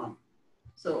to perform.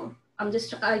 So I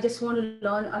just want to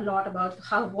learn a lot about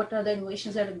what are the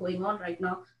innovations that are going on right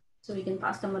now, so we can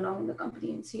pass them along in the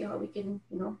company and see how we can,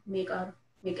 make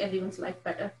everyone's life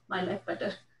better, my life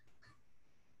better.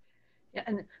 Yeah,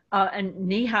 and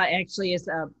Neha actually is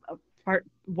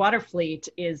Waterfleet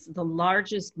is the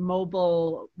largest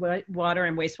mobile water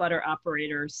and wastewater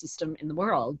operator system in the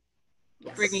world.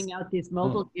 Yes. Bringing out these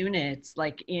mobile units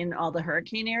like in all the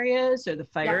hurricane areas or the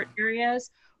fire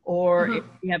areas, or if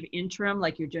you have interim,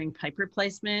 like you're doing pipe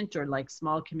replacement or like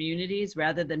small communities,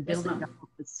 rather than building a whole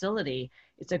facility.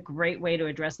 It's a great way to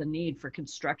address the need for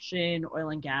construction, oil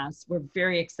and gas. We're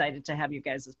very excited to have you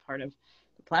guys as part of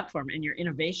the platform, and your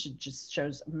innovation just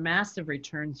shows massive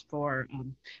returns for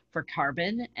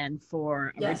carbon and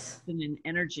for reduction in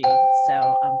energy.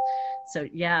 So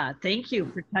yeah, thank you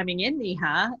for coming in,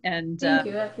 Neha. And thank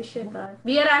you, I appreciate that.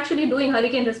 We are actually doing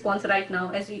hurricane response right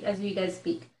now as we guys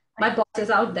speak. My boss is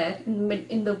out there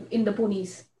in the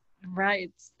ponies.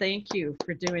 Right. Thank you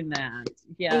for doing that.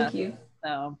 Yeah. Thank you.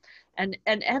 So, and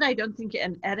Ed, I don't think,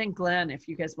 and Ed and Glenn, if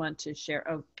you guys want to share.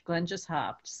 Oh, Glenn just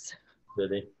hopped.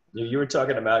 Really? You were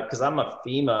talking about, because I'm a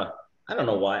FEMA, I don't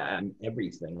know why I'm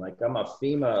everything. Like I'm a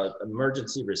FEMA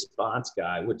emergency response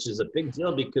guy, which is a big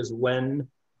deal because when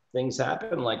things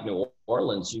happen like New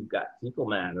Orleans, you've got people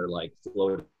matter like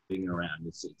floating around.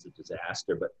 It's a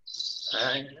disaster, but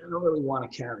I don't really want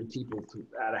to carry people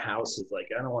out of houses. Like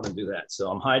I don't want to do that. So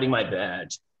I'm hiding my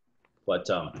badge. But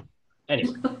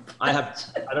anyway,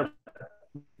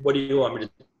 what do you want me to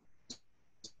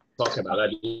talk about.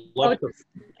 I'd love to.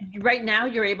 Right now,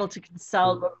 you're able to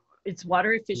consult. It's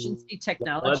water efficiency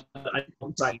technology.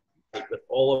 With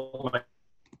all of my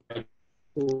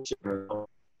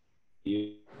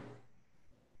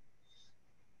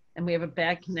and we have a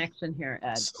bad connection here,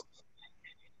 Ed.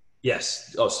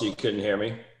 Yes. Oh, so you couldn't hear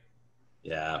me?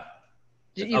 Yeah.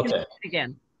 You okay. Can hear it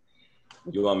again.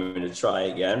 You want me to try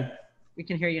again? We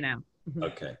can hear you now.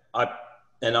 Okay.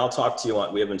 And I'll talk to you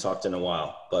on, we haven't talked in a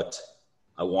while, but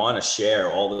I want to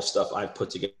share all the stuff I've put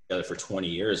together for 20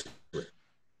 years with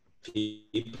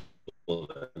people,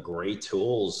 great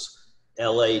tools.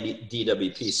 LA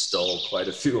DWP stole quite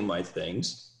a few of my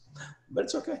things, but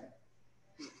it's okay.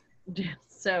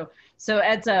 So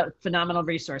Ed's a phenomenal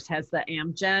resource, has the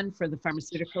Amgen for the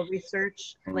pharmaceutical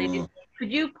research. Ladies,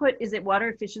 could you put, is it water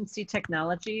efficiency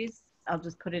technologies? I'll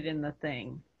just put it in the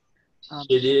thing.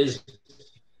 It is,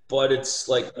 but it's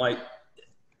like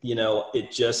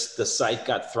it just, the site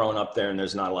got thrown up there and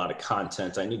there's not a lot of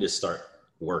content. I need to start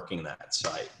working that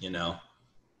site,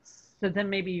 So then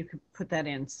maybe you could put that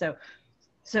in. So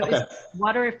okay. Is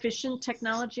water efficient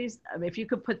technologies, if you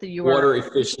could put the URL. Water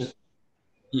efficient,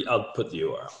 I'll put the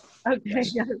URL. Okay,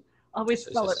 yes. Always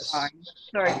spell it wrong.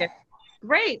 Sorry.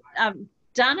 Great.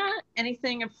 Donna,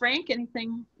 anything, Frank,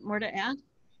 anything more to add?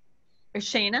 Or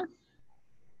Shana?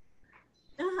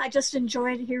 I just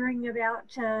enjoyed hearing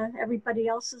about everybody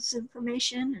else's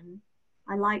information, and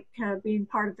I like being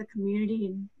part of the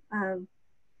community and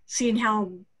seeing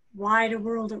how wide a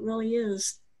world it really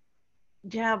is.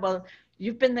 Yeah, well,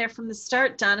 you've been there from the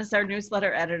start. Donna's our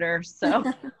newsletter editor, so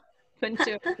couldn't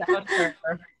do it without her.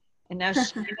 And now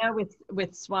Shana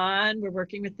with SWAN, we're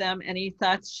working with them. Any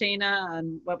thoughts, Shana,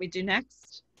 on what we do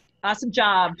next? Awesome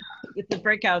job with the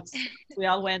breakouts. We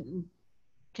all went and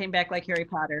came back like Harry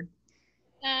Potter.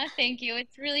 Thank you.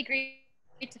 It's really great.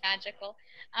 It's magical.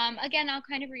 Again, I'll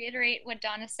kind of reiterate what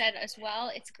Donna said as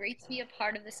well. It's great to be a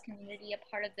part of this community, a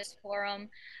part of this forum.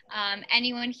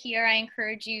 Anyone here, I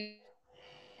encourage you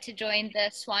to join the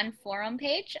SWAN forum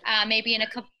page. Maybe in a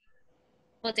couple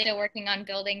of days, working on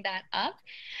building that up,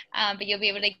 but you'll be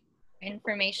able to get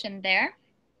information there.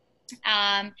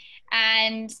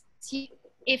 And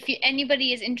if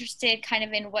anybody is interested kind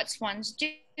of in what SWAN's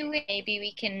doing, maybe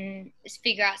we can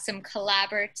figure out some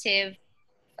collaborative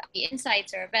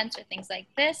insights or events or things like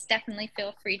this. Definitely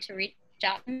feel free to reach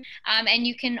out. And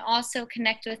you can also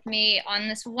connect with me on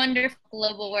this wonderful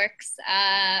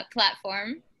GlobalWaterWorks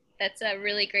platform. That's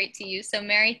really great to use. So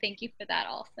Mary, thank you for that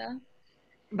also.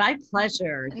 My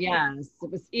pleasure. Yes, it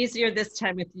was easier this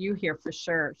time with you here for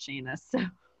sure, Shana. So,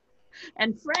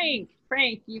 and Frank,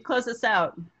 you close us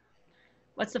out.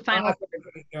 What's the final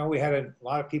word? We had a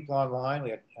lot of people online.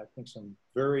 We had, I think, some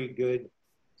very good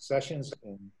sessions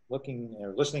and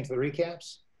listening to the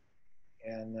recaps,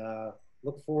 and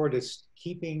look forward to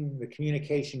keeping the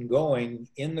communication going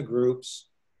in the groups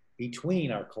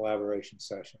between our collaboration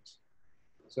sessions.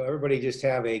 So everybody just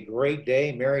have a great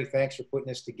day. Mary, thanks for putting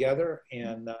this together,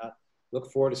 and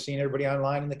look forward to seeing everybody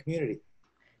online in the community.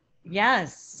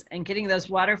 Yes, and getting those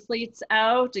water fleets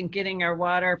out and getting our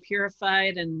water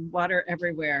purified and water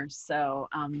everywhere. So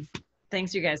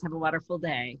thanks, you guys. Have a wonderful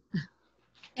day.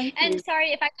 And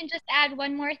sorry, if I can just add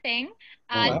one more thing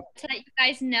so that you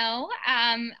guys know,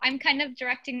 I'm kind of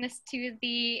directing this to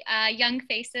the young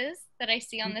faces that I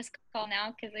see on this call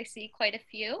now, because I see quite a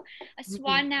few.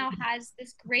 SWAN now has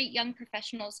this great young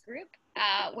professionals group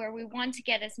where we want to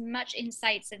get as much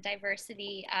insights and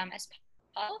diversity as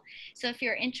possible. So if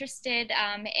you're interested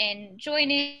in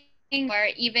joining or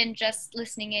even just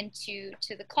listening into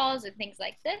the calls and things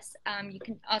like this, you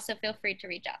can also feel free to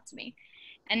reach out to me.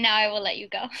 And now I will let you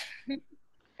go.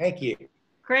 Thank you.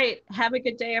 Great. Have a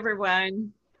good day,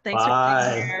 everyone. Thanks Bye.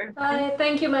 for being here. Bye.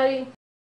 Thank you, Mary.